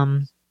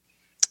 and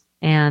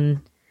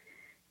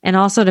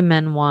also to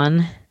Men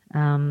One.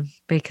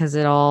 because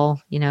it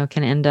all,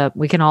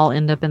 we can all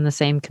end up in the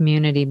same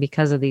community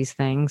because of these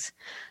things.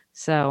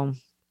 So,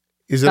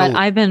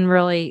 I've been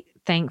really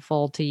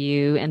thankful to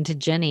you and to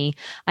Jenny.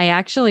 I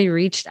actually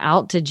reached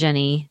out to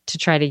Jenny to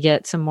try to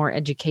get some more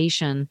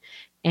education.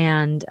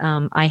 And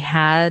I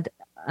had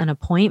an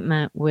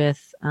appointment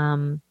with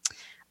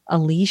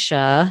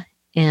Alicia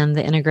in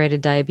the integrated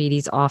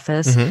diabetes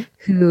office,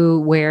 who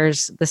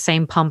wears the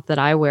same pump that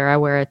I wear. I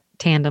wear a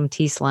Tandem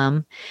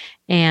T:slim.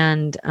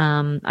 And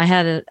I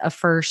had a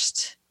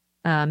first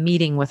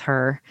meeting with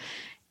her.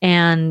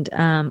 And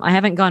I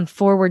haven't gone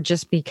forward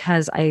just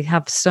because I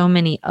have so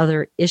many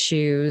other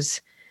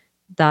issues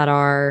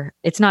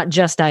it's not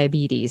just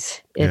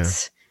diabetes.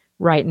 It's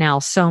right now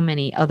so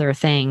many other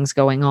things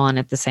going on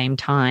at the same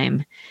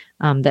time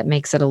that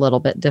makes it a little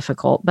bit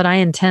difficult. But I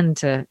intend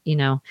to,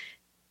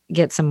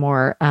 get some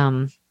more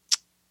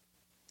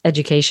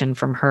education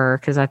from her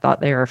because I thought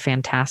they were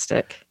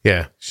fantastic.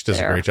 Yeah, she does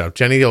a great job.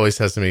 Jenny always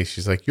says to me,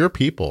 she's like, "Your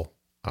people."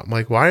 I'm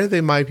like, "Why are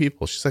they my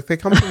people?" She's like, "They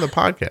come from the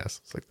podcast."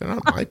 It's like, "They're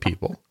not my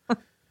people."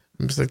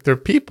 I'm just like, "They're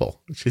people."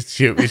 She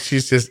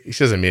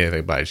doesn't mean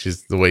anything by it.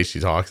 She's the way she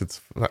talks. It's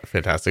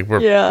fantastic.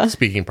 We're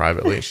speaking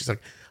privately. And she's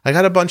like, "I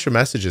got a bunch of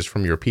messages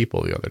from your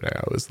people the other day."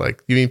 I was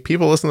like, "You mean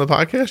people listen to the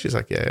podcast?" She's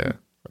like, "Yeah."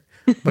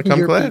 Like,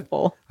 I'm glad.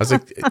 People. I was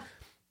like,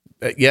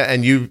 "Yeah."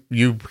 And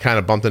you kind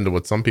of bumped into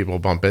what some people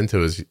bump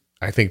into is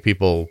I think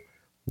people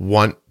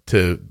want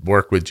to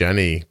work with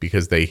Jenny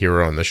because they hear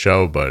her on the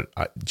show, but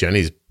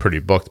Jenny's pretty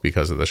booked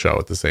because of the show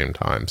at the same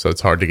time. So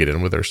it's hard to get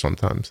in with her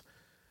sometimes.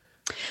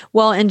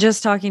 Well, and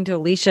just talking to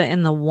Alicia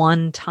in the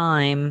one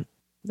time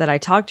that I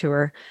talked to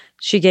her,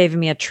 she gave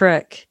me a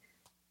trick,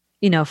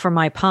 for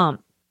my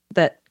pump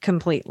that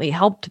completely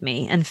helped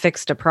me and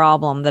fixed a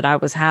problem that I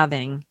was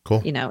having,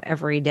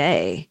 every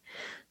day.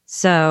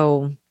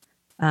 So,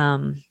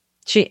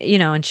 she,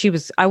 and she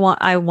was,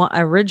 I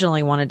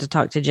originally wanted to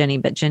talk to Jenny,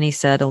 but Jenny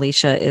said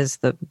Alicia is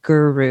the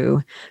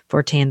guru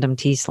for Tandem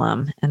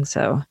T:slim. And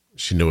so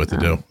she knew what to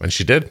do, and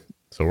she did.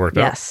 So it worked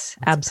out. Yes,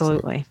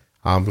 absolutely.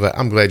 I'm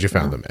glad you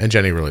found them. And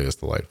Jenny really is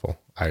delightful.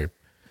 I'm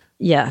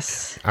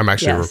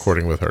actually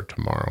recording with her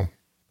tomorrow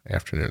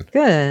afternoon.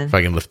 Good. If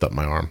I can lift up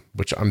my arm,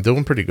 which I'm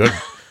doing pretty good.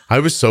 I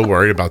was so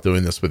worried about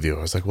doing this with you.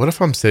 I was like, what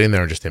if I'm sitting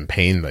there just in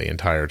pain the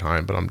entire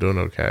time, but I'm doing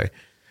okay.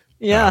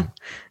 Yeah.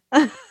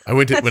 I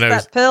went to when I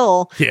was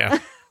pill. Yeah,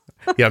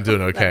 I'm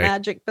doing okay. That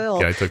magic pill.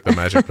 Yeah, I took the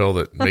magic pill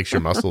that makes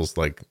your muscles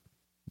like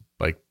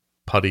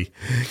putty.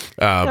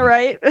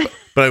 Right.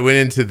 But I went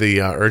into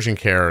the urgent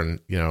care, and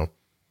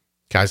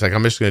guys, like,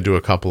 I'm just going to do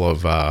a couple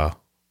of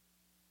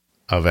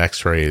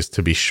X-rays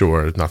to be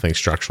sure nothing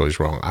structurally is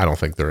wrong. I don't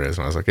think there is,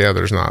 and I was like, yeah,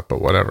 there's not, but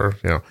whatever,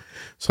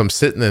 So I'm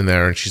sitting in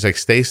there, and she's like,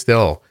 stay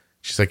still.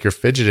 She's like, you're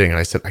fidgeting. And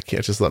I said, I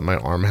can't just let my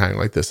arm hang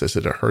like this. I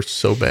said, it hurts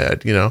so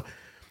bad,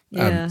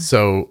 Yeah.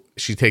 So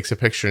she takes a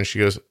picture and she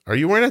goes, are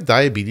you wearing a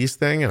diabetes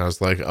thing? And I was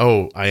like,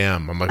 oh, I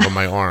am. I'm like, on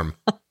my arm.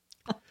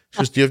 She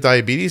goes, do you have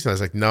diabetes? And I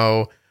was like,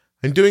 no,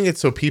 I'm doing it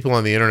so people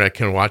on the internet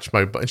can watch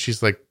my, and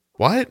she's like,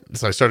 what?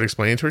 So I started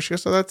explaining to her. She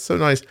goes, oh, that's so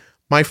nice.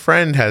 My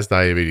friend has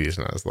diabetes.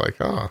 And I was like,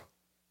 oh,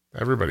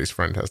 everybody's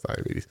friend has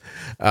diabetes.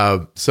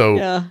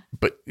 So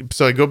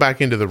I go back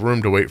into the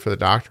room to wait for the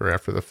doctor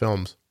after the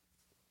films.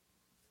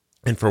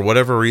 And for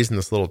whatever reason,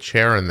 this little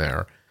chair in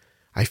there,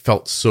 I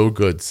felt so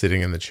good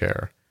sitting in the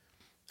chair.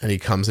 And he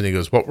comes and he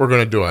goes, what we're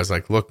going to do? I was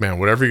like, look, man,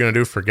 whatever you're going to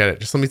do, forget it.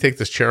 Just let me take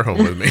this chair home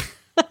with me.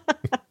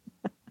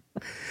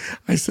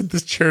 I said,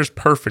 this chair is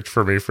perfect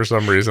for me for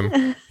some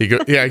reason. He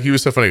goes, yeah, he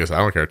was so funny. He goes, I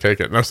don't care. Take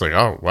it. And I was like,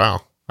 oh,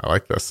 wow. I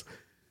like this.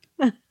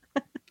 But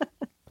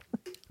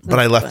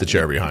I left the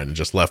chair behind and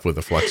just left with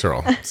the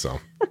Flexeril.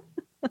 So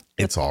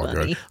it's all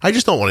good. I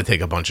just don't want to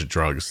take a bunch of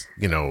drugs,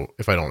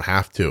 if I don't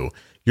have to.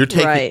 You're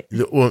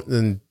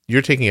taking,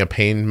 you're taking a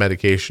pain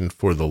medication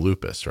for the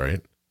lupus,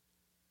 right?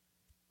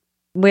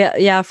 Well,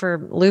 yeah,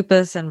 for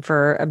lupus and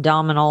for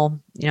abdominal,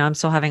 I'm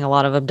still having a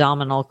lot of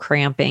abdominal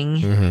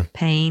cramping,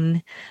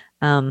 pain.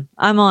 I'm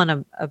on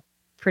a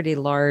pretty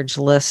large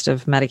list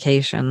of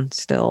medication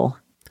still.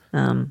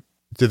 Do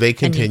they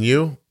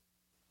continue?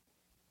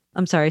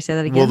 I'm sorry, say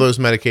that again. Will those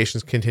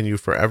medications continue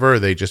forever, or are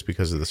they just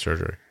because of the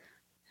surgery?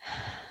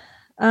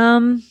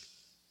 That's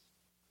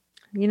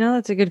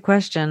a good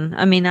question.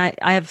 I mean, I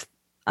have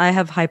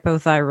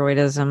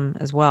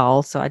hypothyroidism as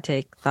well, so I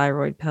take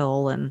thyroid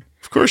pill and.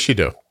 Of course you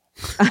do.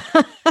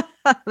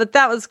 But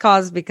that was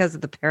caused because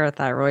of the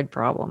parathyroid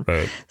problem.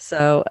 Right.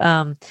 So,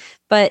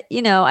 but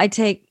I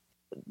take,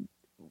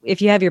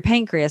 if you have your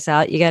pancreas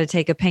out, you got to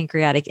take a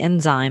pancreatic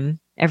enzyme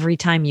every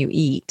time you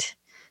eat.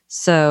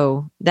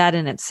 So that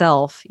in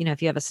itself,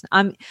 if you have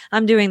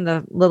I'm doing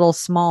the little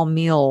small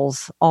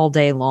meals all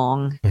day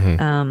long.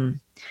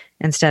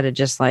 Instead of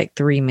just like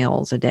 3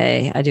 meals a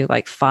day, I do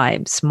like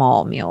 5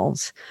 small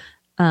meals.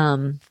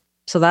 So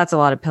that's a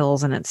lot of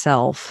pills in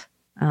itself.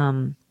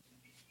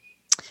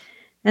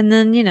 And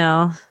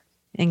then,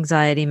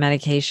 anxiety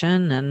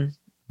medication and,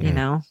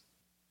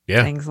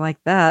 things like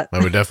that. I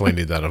would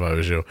definitely need that if I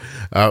was you.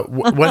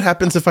 What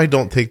happens if I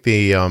don't take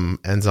the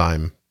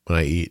enzyme when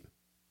I eat?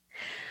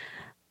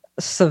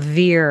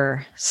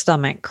 severe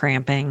stomach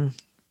cramping,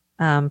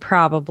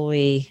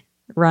 probably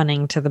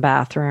running to the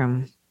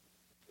bathroom.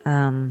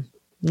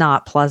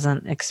 Not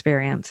pleasant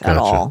experience at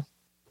all.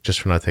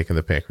 Just for not taking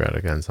the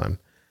pancreatic enzyme.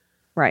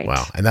 Right.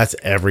 Wow. And that's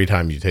every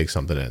time you take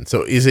something in.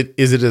 So is it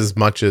as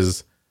much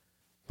as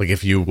like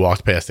if you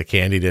walked past a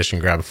candy dish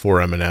and grabbed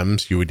 4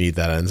 M&Ms, you would need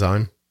that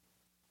enzyme?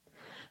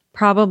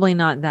 Probably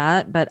not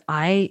that, but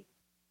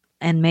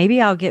and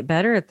maybe I'll get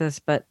better at this,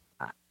 but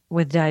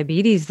with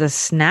diabetes, the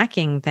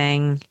snacking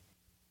thing,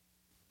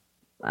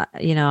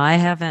 I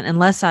haven't,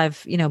 unless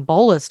I've,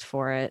 bolused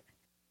for it.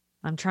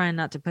 I'm trying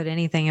not to put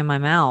anything in my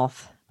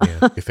mouth. Yeah,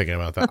 you're thinking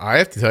about that. I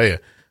have to tell you,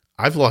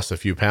 I've lost a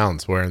few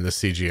pounds wearing this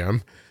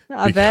CGM.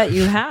 I bet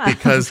you have.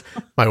 Because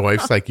my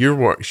wife's like,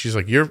 she's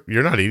like, you're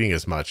not eating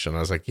as much. And I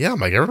was like, yeah, I'm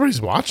like,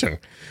 everybody's watching.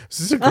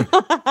 This is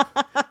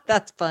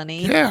That's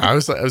funny. Yeah. I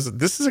was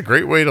this is a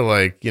great way to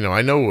like,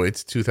 I know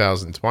it's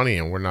 2020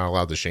 and we're not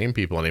allowed to shame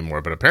people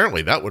anymore, but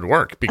apparently that would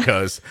work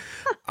because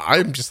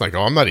I'm just like,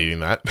 oh, I'm not eating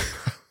that.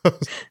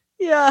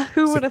 Yeah.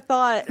 Who would have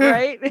thought,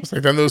 right? It's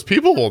like, then those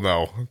people will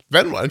know.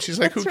 Then what? And she's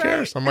like, who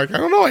cares? I'm like, I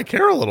don't know. I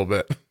care a little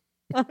bit.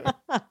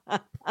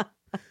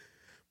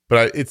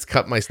 But it's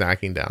cut my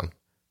snacking down.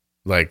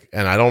 Like,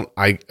 and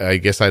I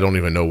guess I don't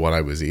even know what I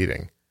was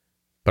eating,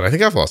 but I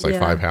think I've lost like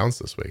 5 pounds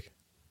this week.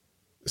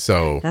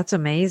 So that's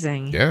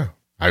amazing. Yeah.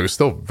 I was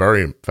still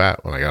very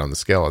fat when I got on the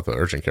scale at the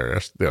urgent care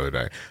the other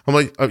day. I'm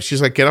like,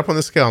 she's like, get up on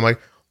the scale. I'm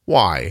like,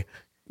 why?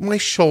 My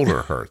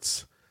shoulder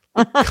hurts.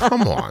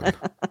 Come on.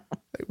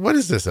 Like, what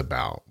is this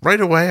about?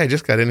 Right away. I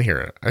just got in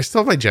here. I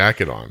still have my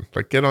jacket on.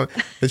 Like, get on.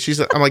 And she's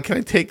like, I'm like, can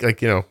I take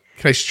can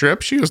I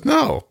strip? She goes,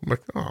 no. I'm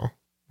like, oh.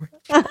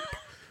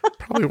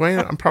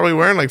 I'm probably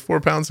wearing like 4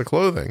 pounds of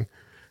clothing.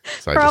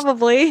 So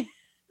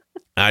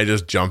I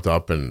just jumped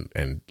up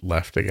and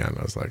left again.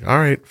 I was like, all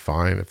right,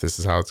 fine. If this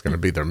is how it's going to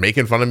be, they're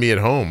making fun of me at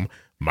home.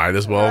 Might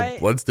as well,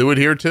 let's do it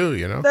here too,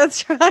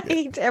 That's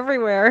right.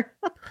 Everywhere.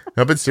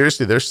 No, but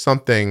seriously, there's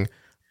something,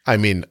 I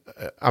mean,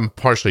 I'm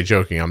partially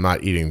joking. I'm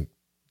not eating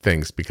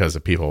things because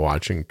of people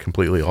watching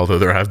completely. Although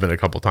there have been a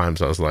couple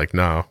times I was like,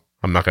 no,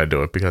 I'm not going to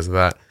do it because of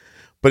that.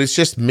 But it's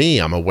just me.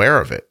 I'm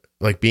aware of it.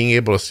 Like being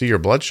able to see your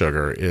blood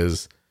sugar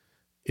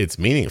it's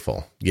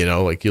meaningful,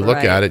 like you look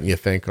at it and you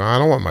think, oh, I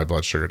don't want my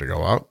blood sugar to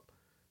go up,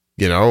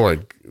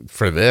 like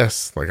for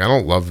this, like I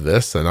don't love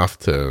this enough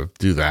to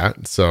do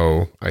that.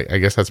 So I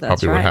guess that's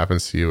probably what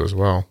happens to you as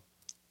well.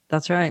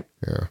 That's right.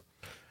 Yeah.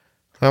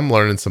 I'm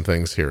learning some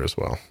things here as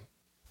well.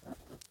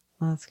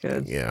 That's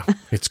good. Yeah,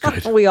 it's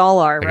good. We all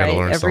are, right?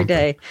 Every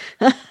day.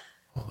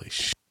 Holy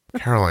shit.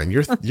 Caroline,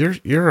 you're,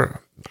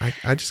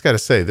 I just got to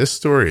say, this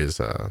story is,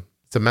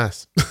 it's a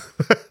mess.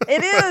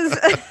 It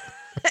is.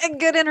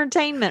 Good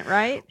entertainment,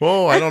 right?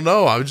 Well, I don't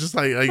know. I was just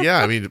like, yeah.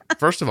 I mean,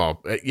 first of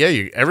all,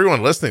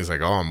 everyone listening is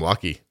like, oh, I'm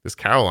lucky. This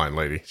Caroline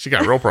lady, she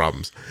got real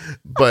problems.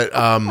 But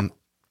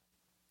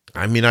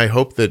I mean, I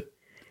hope that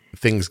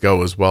things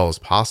go as well as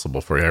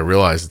possible for you. I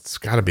realize it's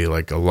got to be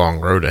like a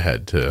long road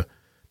ahead to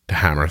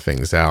hammer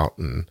things out,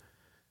 and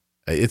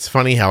it's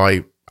funny how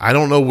I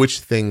don't know which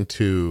thing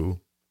to.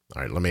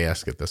 All right, let me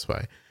ask it this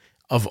way: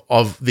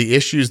 of the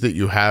issues that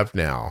you have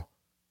now,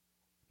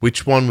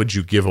 which one would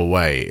you give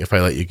away if I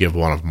let you give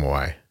one of them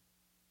away?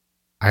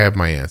 I have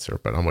my answer,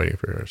 but I'm waiting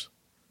for yours.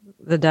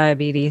 The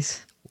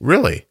diabetes.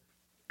 Really?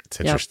 It's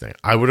interesting. Yep.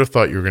 I would have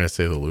thought you were going to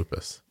say the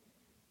lupus.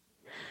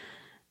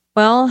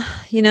 Well,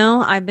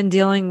 I've been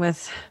dealing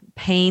with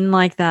pain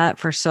like that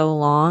for so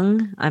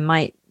long. I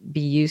might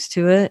be used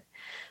to it,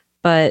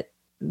 but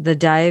the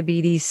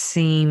diabetes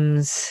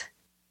seems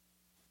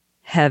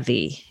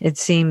heavy. It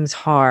seems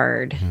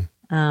hard.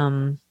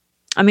 Mm-hmm.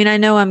 I mean, I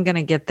know I'm going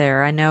to get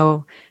there. I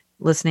know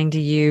listening to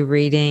you,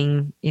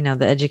 reading, the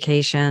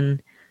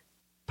education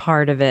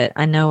part of it,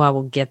 I know I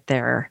will get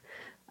there.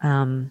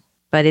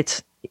 But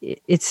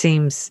it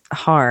seems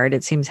hard.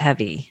 It seems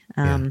heavy.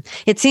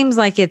 It seems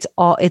like it's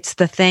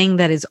the thing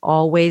that is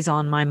always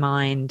on my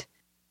mind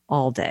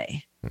all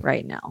day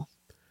right now.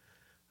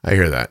 I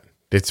hear that.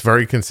 It's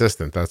very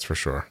consistent. That's for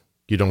sure.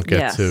 You don't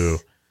get to,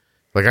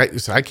 like,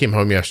 I came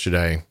home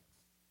yesterday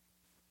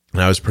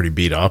and I was pretty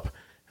beat up,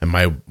 and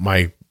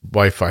my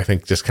wife, I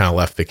think, just kind of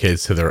left the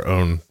kids to their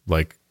own,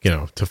 like,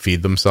 to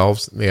feed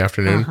themselves in the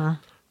afternoon. Uh-huh.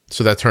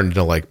 So that turned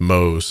into like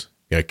Moe's,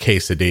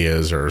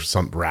 quesadillas or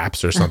some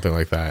wraps or something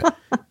like that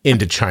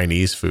into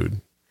Chinese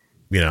food,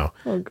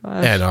 Oh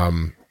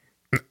gosh.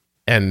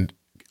 And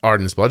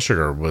Arden's blood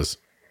sugar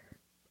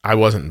I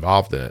wasn't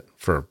involved in it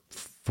for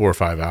 4 or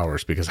 5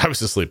 hours because I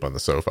was asleep on the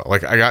sofa.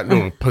 Like I got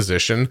into a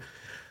position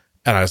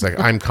and I was like,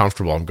 I'm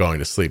comfortable. I'm going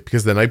to sleep,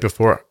 because the night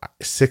before,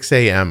 6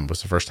 a.m.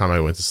 was the first time I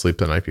went to sleep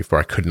the night before.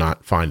 I could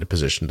not find a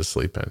position to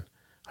sleep in.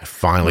 I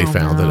finally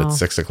found it at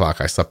 6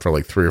 o'clock. I slept for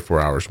like 3 or 4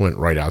 hours, went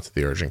right out to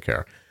the urgent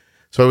care.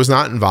 So I was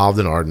not involved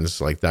in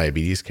Arden's like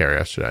diabetes care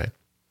yesterday.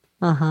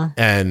 Uh-huh.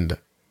 And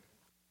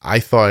I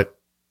thought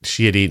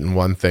she had eaten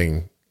one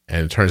thing,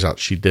 and it turns out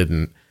she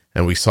didn't.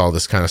 And we saw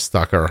this kind of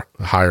stuck her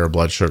higher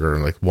blood sugar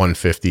in like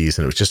 150s,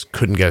 and it was just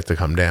couldn't get it to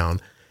come down.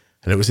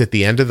 And it was at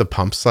the end of the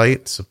pump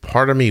site. So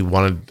part of me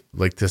wanted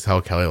like to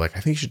tell Kelly, like, I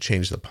think you should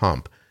change the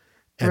pump.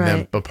 And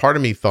then, but part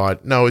of me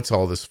thought, no, it's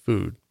all this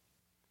food.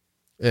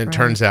 And it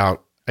turns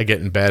out I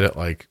get in bed at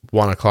like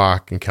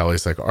 1:00 and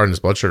Kelly's like, Arden's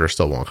blood sugar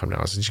still won't come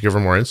down. I said, did you give her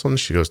more insulin?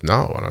 She goes,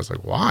 no. And I was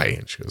like, why?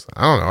 And she goes,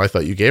 I don't know. I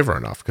thought you gave her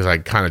enough, because I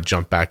kind of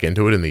jumped back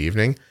into it in the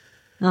evening.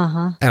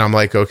 And I'm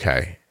like,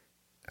 okay.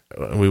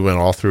 We went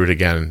all through it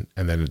again.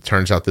 And then it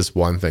turns out this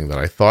one thing that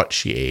I thought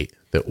she ate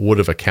that would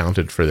have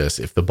accounted for this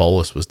if the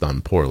bolus was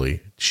done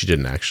poorly, she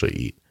didn't actually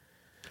eat.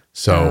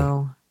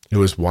 So it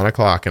was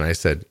 1:00 and I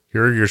said,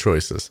 here are your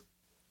choices.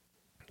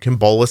 You can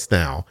bolus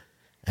now,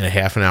 and a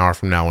half an hour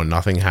from now when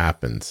nothing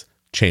happens,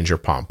 change your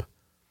pump,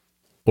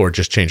 or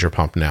just change your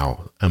pump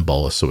now and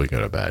bolus so we can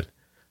go to bed.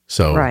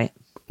 So it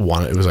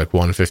was like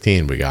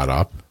 1:15. We got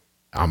up.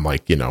 I'm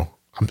like,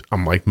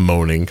 I'm like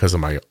moaning because of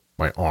my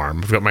arm.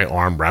 I've got my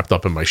arm wrapped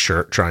up in my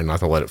shirt, trying not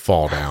to let it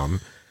fall down.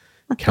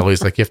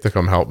 Kelly's like, you have to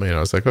come help me. And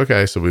I was like,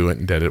 okay. So we went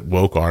and did it,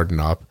 woke Arden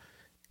up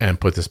and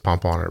put this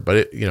pump on her. But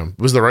it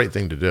was the right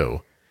thing to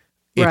do.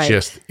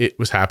 It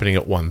was happening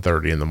at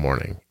 1:30 in the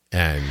morning.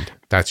 And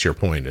that's your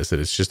point, is that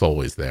it's just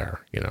always there,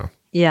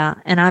 Yeah.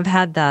 And I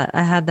had that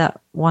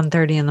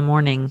 1:30 in the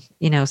morning,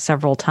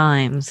 several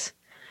times.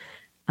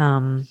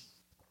 And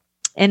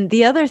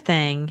the other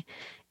thing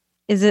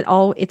is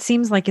it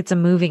seems like it's a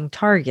moving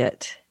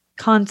target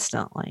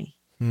constantly.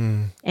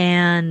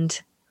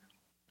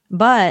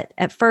 But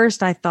at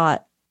first I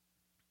thought,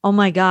 oh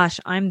my gosh,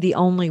 I'm the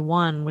only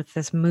one with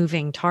this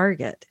moving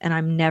target and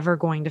I'm never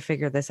going to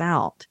figure this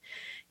out.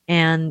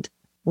 And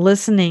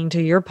listening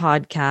to your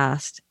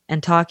podcast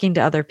and talking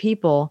to other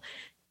people,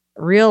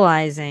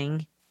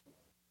 realizing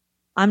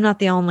I'm not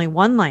the only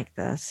one like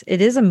this.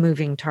 It is a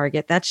moving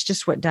target. That's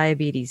just what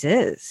diabetes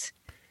is.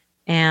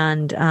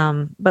 And,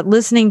 but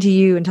listening to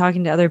you and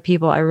talking to other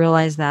people, I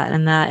realized that,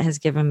 and that has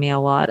given me a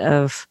lot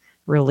of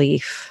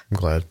relief. I'm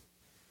glad.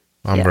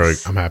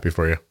 I'm happy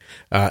for you.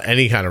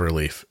 Any kind of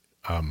relief,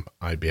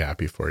 I'd be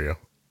happy for you.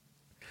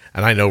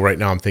 And I know right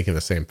now I'm thinking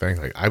the same thing.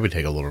 Like, I would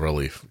take a little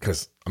relief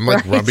because I'm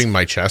like rubbing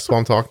my chest while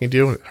I'm talking to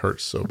you. And it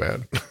hurts so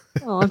bad.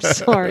 Oh, I'm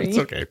sorry. It's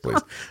okay,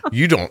 please.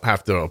 You don't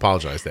have to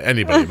apologize to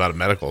anybody about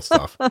medical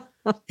stuff.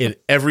 In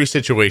every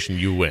situation,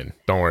 you win.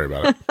 Don't worry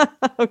about it.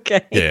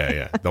 Okay.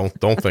 Yeah.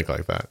 Don't think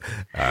like that.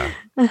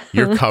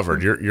 You're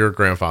covered. Your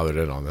grandfather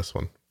did on this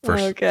one for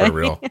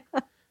real.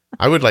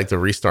 I would like to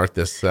restart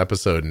this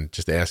episode and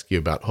just ask you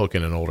about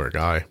hooking an older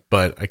guy,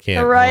 but I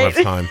can't. I don't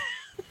have time.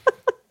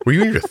 Were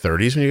you in your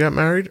 30s when you got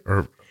married,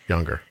 or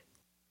younger?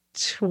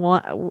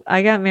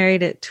 I got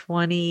married at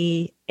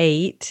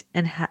 28,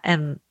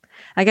 and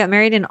I got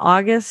married in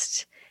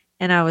August,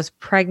 and I was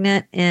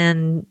pregnant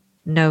in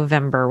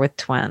November with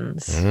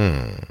twins.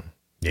 Yeah,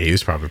 he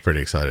was probably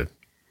pretty excited.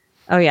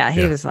 Oh yeah,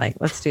 he was like,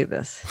 "Let's do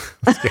this.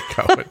 Let's get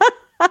going."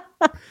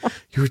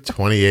 You were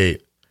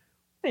 28.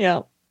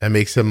 Yeah, that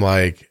makes him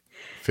like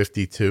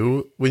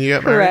 52 when you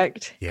got married.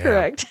 Correct. Yeah.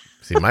 Correct.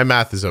 See, my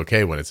math is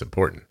okay when it's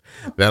important.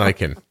 Then I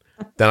can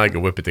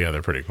whip it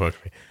together pretty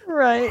quickly.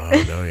 Right.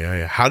 Oh no,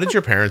 yeah. How did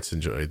your parents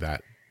enjoy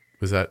that?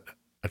 Was that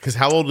because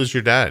how old is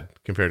your dad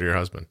compared to your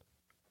husband?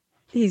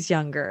 He's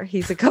younger.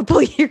 He's a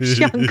couple years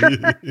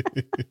younger.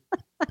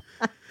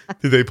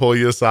 Did they pull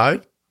you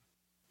aside?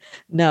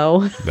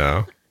 No.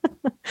 No.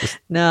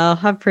 No,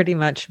 I've pretty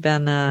much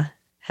been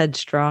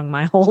headstrong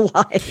my whole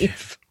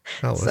life.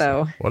 Oh,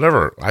 so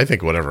whatever. I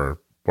think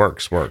whatever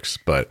works.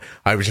 But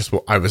I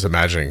was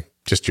imagining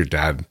just your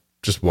dad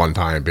just one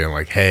time being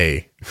like,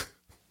 "Hey."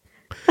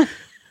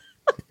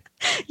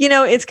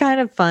 It's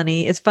kind of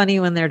funny. It's funny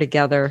when they're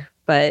together,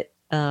 but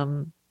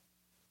I'm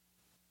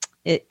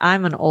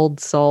an old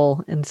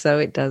soul, and so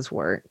it does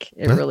work.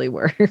 It really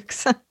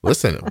works.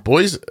 Listen,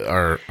 boys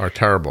are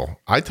terrible.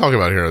 I talk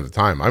about it here all the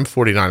time. I'm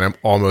 49. I'm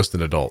almost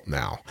an adult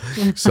now.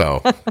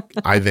 So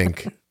I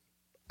think,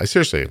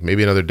 seriously,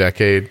 maybe another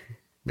decade,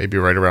 maybe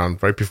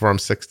right before I'm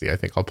 60, I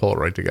think I'll pull it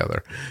right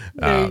together.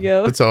 There you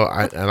go. But so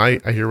I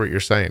hear what you're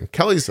saying.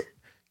 Kelly's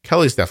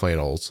definitely an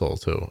old soul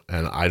too.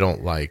 And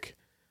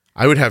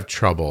I would have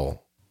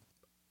trouble.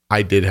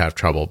 I did have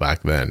trouble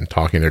back then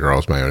talking to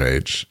girls my own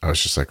age. I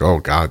was just like, oh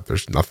God,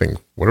 there's nothing.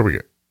 What are we?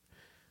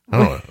 I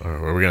don't know.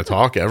 Are we going to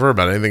talk ever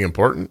about anything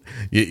important?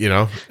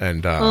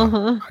 And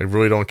I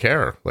really don't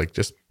care. Like,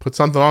 just put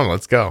something on.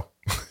 Let's go.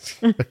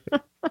 And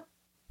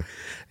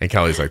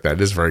Kelly's like that.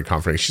 It is very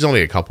comforting. She's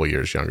only a couple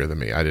years younger than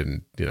me. I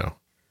didn't,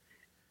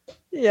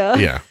 Yeah.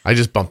 Yeah. I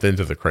just bumped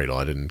into the cradle.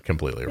 I didn't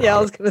completely rob it.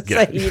 I was going to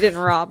say, you didn't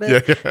rob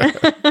it. Yeah.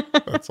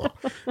 That's all.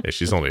 Yeah,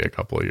 she's only a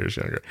couple of years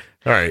younger.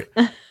 All right.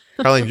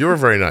 Carlene, you were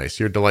very nice.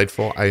 You're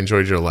delightful. I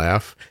enjoyed your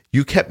laugh.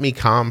 You kept me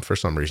calm for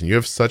some reason. You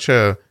have such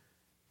a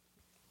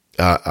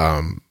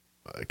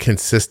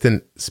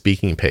consistent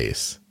speaking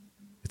pace.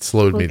 It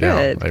slowed me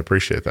down. I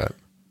appreciate that.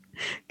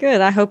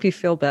 Good. I hope you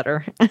feel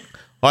better.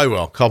 I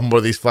will. Couple more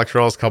of these flex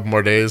rolls, couple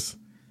more days.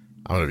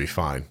 I'm going to be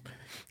fine.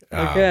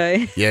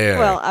 Okay. Yeah.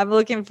 Well, I'm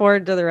looking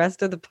forward to the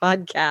rest of the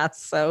podcast,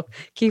 so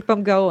keep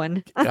them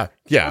going.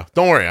 Yeah.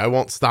 Don't worry. I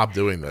won't stop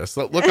doing this.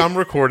 Look, I'm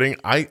recording.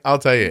 I'll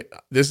tell you,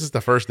 this is the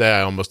first day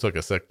I almost took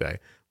a sick day.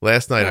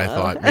 Last night I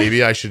thought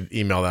maybe I should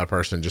email that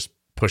person and just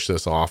push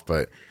this off,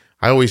 but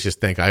I always just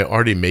think I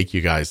already make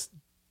you guys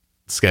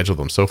schedule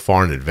them so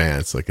far in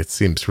advance. Like, it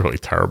seems really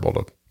terrible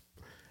to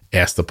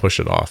ask to push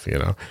it off, you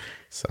know?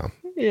 So,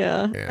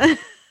 yeah.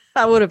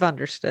 I would have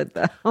understood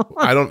though.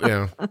 I don't,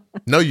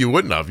 no, you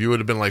wouldn't have. You would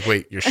have been like,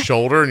 wait, your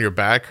shoulder and your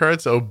back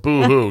hurts? Oh,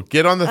 boo hoo.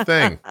 Get on the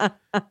thing.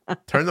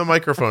 Turn the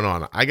microphone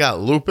on. I got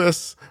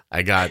lupus.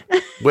 I got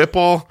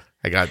Whipple.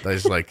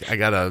 There's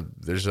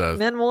a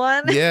Men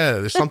one. Yeah,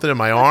 there's something in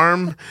my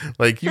arm.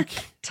 Like, you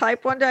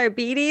type 1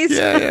 diabetes.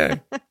 Yeah.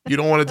 You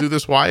don't want to do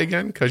this Y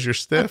again because you're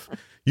stiff.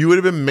 You would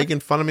have been making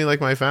fun of me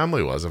like my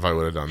family was if I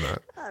would have done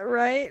that.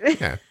 Right.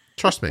 Yeah.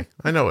 Trust me.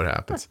 I know what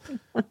happens.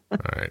 All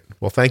right.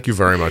 Well, thank you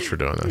very much for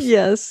doing this.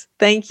 Yes.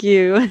 Thank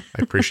you. I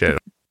appreciate it.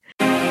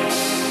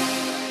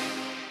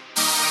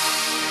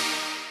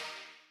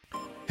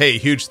 Hey,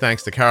 huge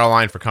thanks to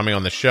Caroline for coming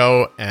on the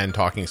show and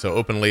talking so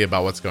openly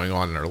about what's going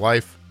on in her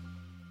life.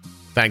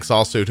 Thanks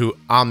also to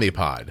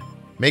Omnipod,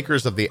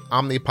 makers of the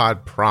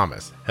Omnipod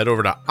Promise. Head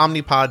over to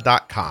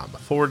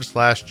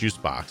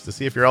omnipod.com/juicebox to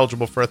see if you're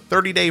eligible for a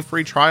 30-day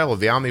free trial of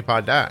the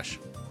Omnipod Dash.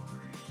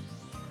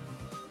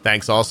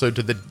 Thanks also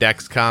to the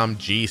Dexcom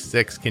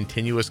G6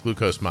 continuous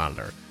glucose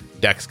monitor,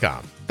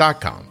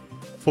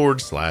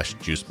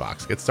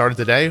 dexcom.com/juicebox. Get started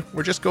today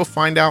or just go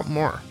find out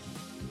more.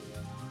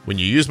 When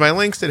you use my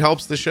links, it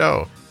helps the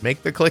show.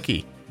 Make the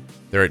clicky.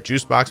 They're at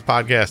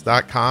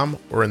juiceboxpodcast.com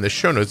or in the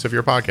show notes of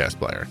your podcast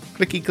player.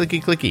 Clicky,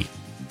 clicky, clicky.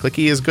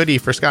 Clicky is goody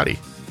for Scotty.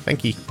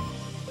 Thank you.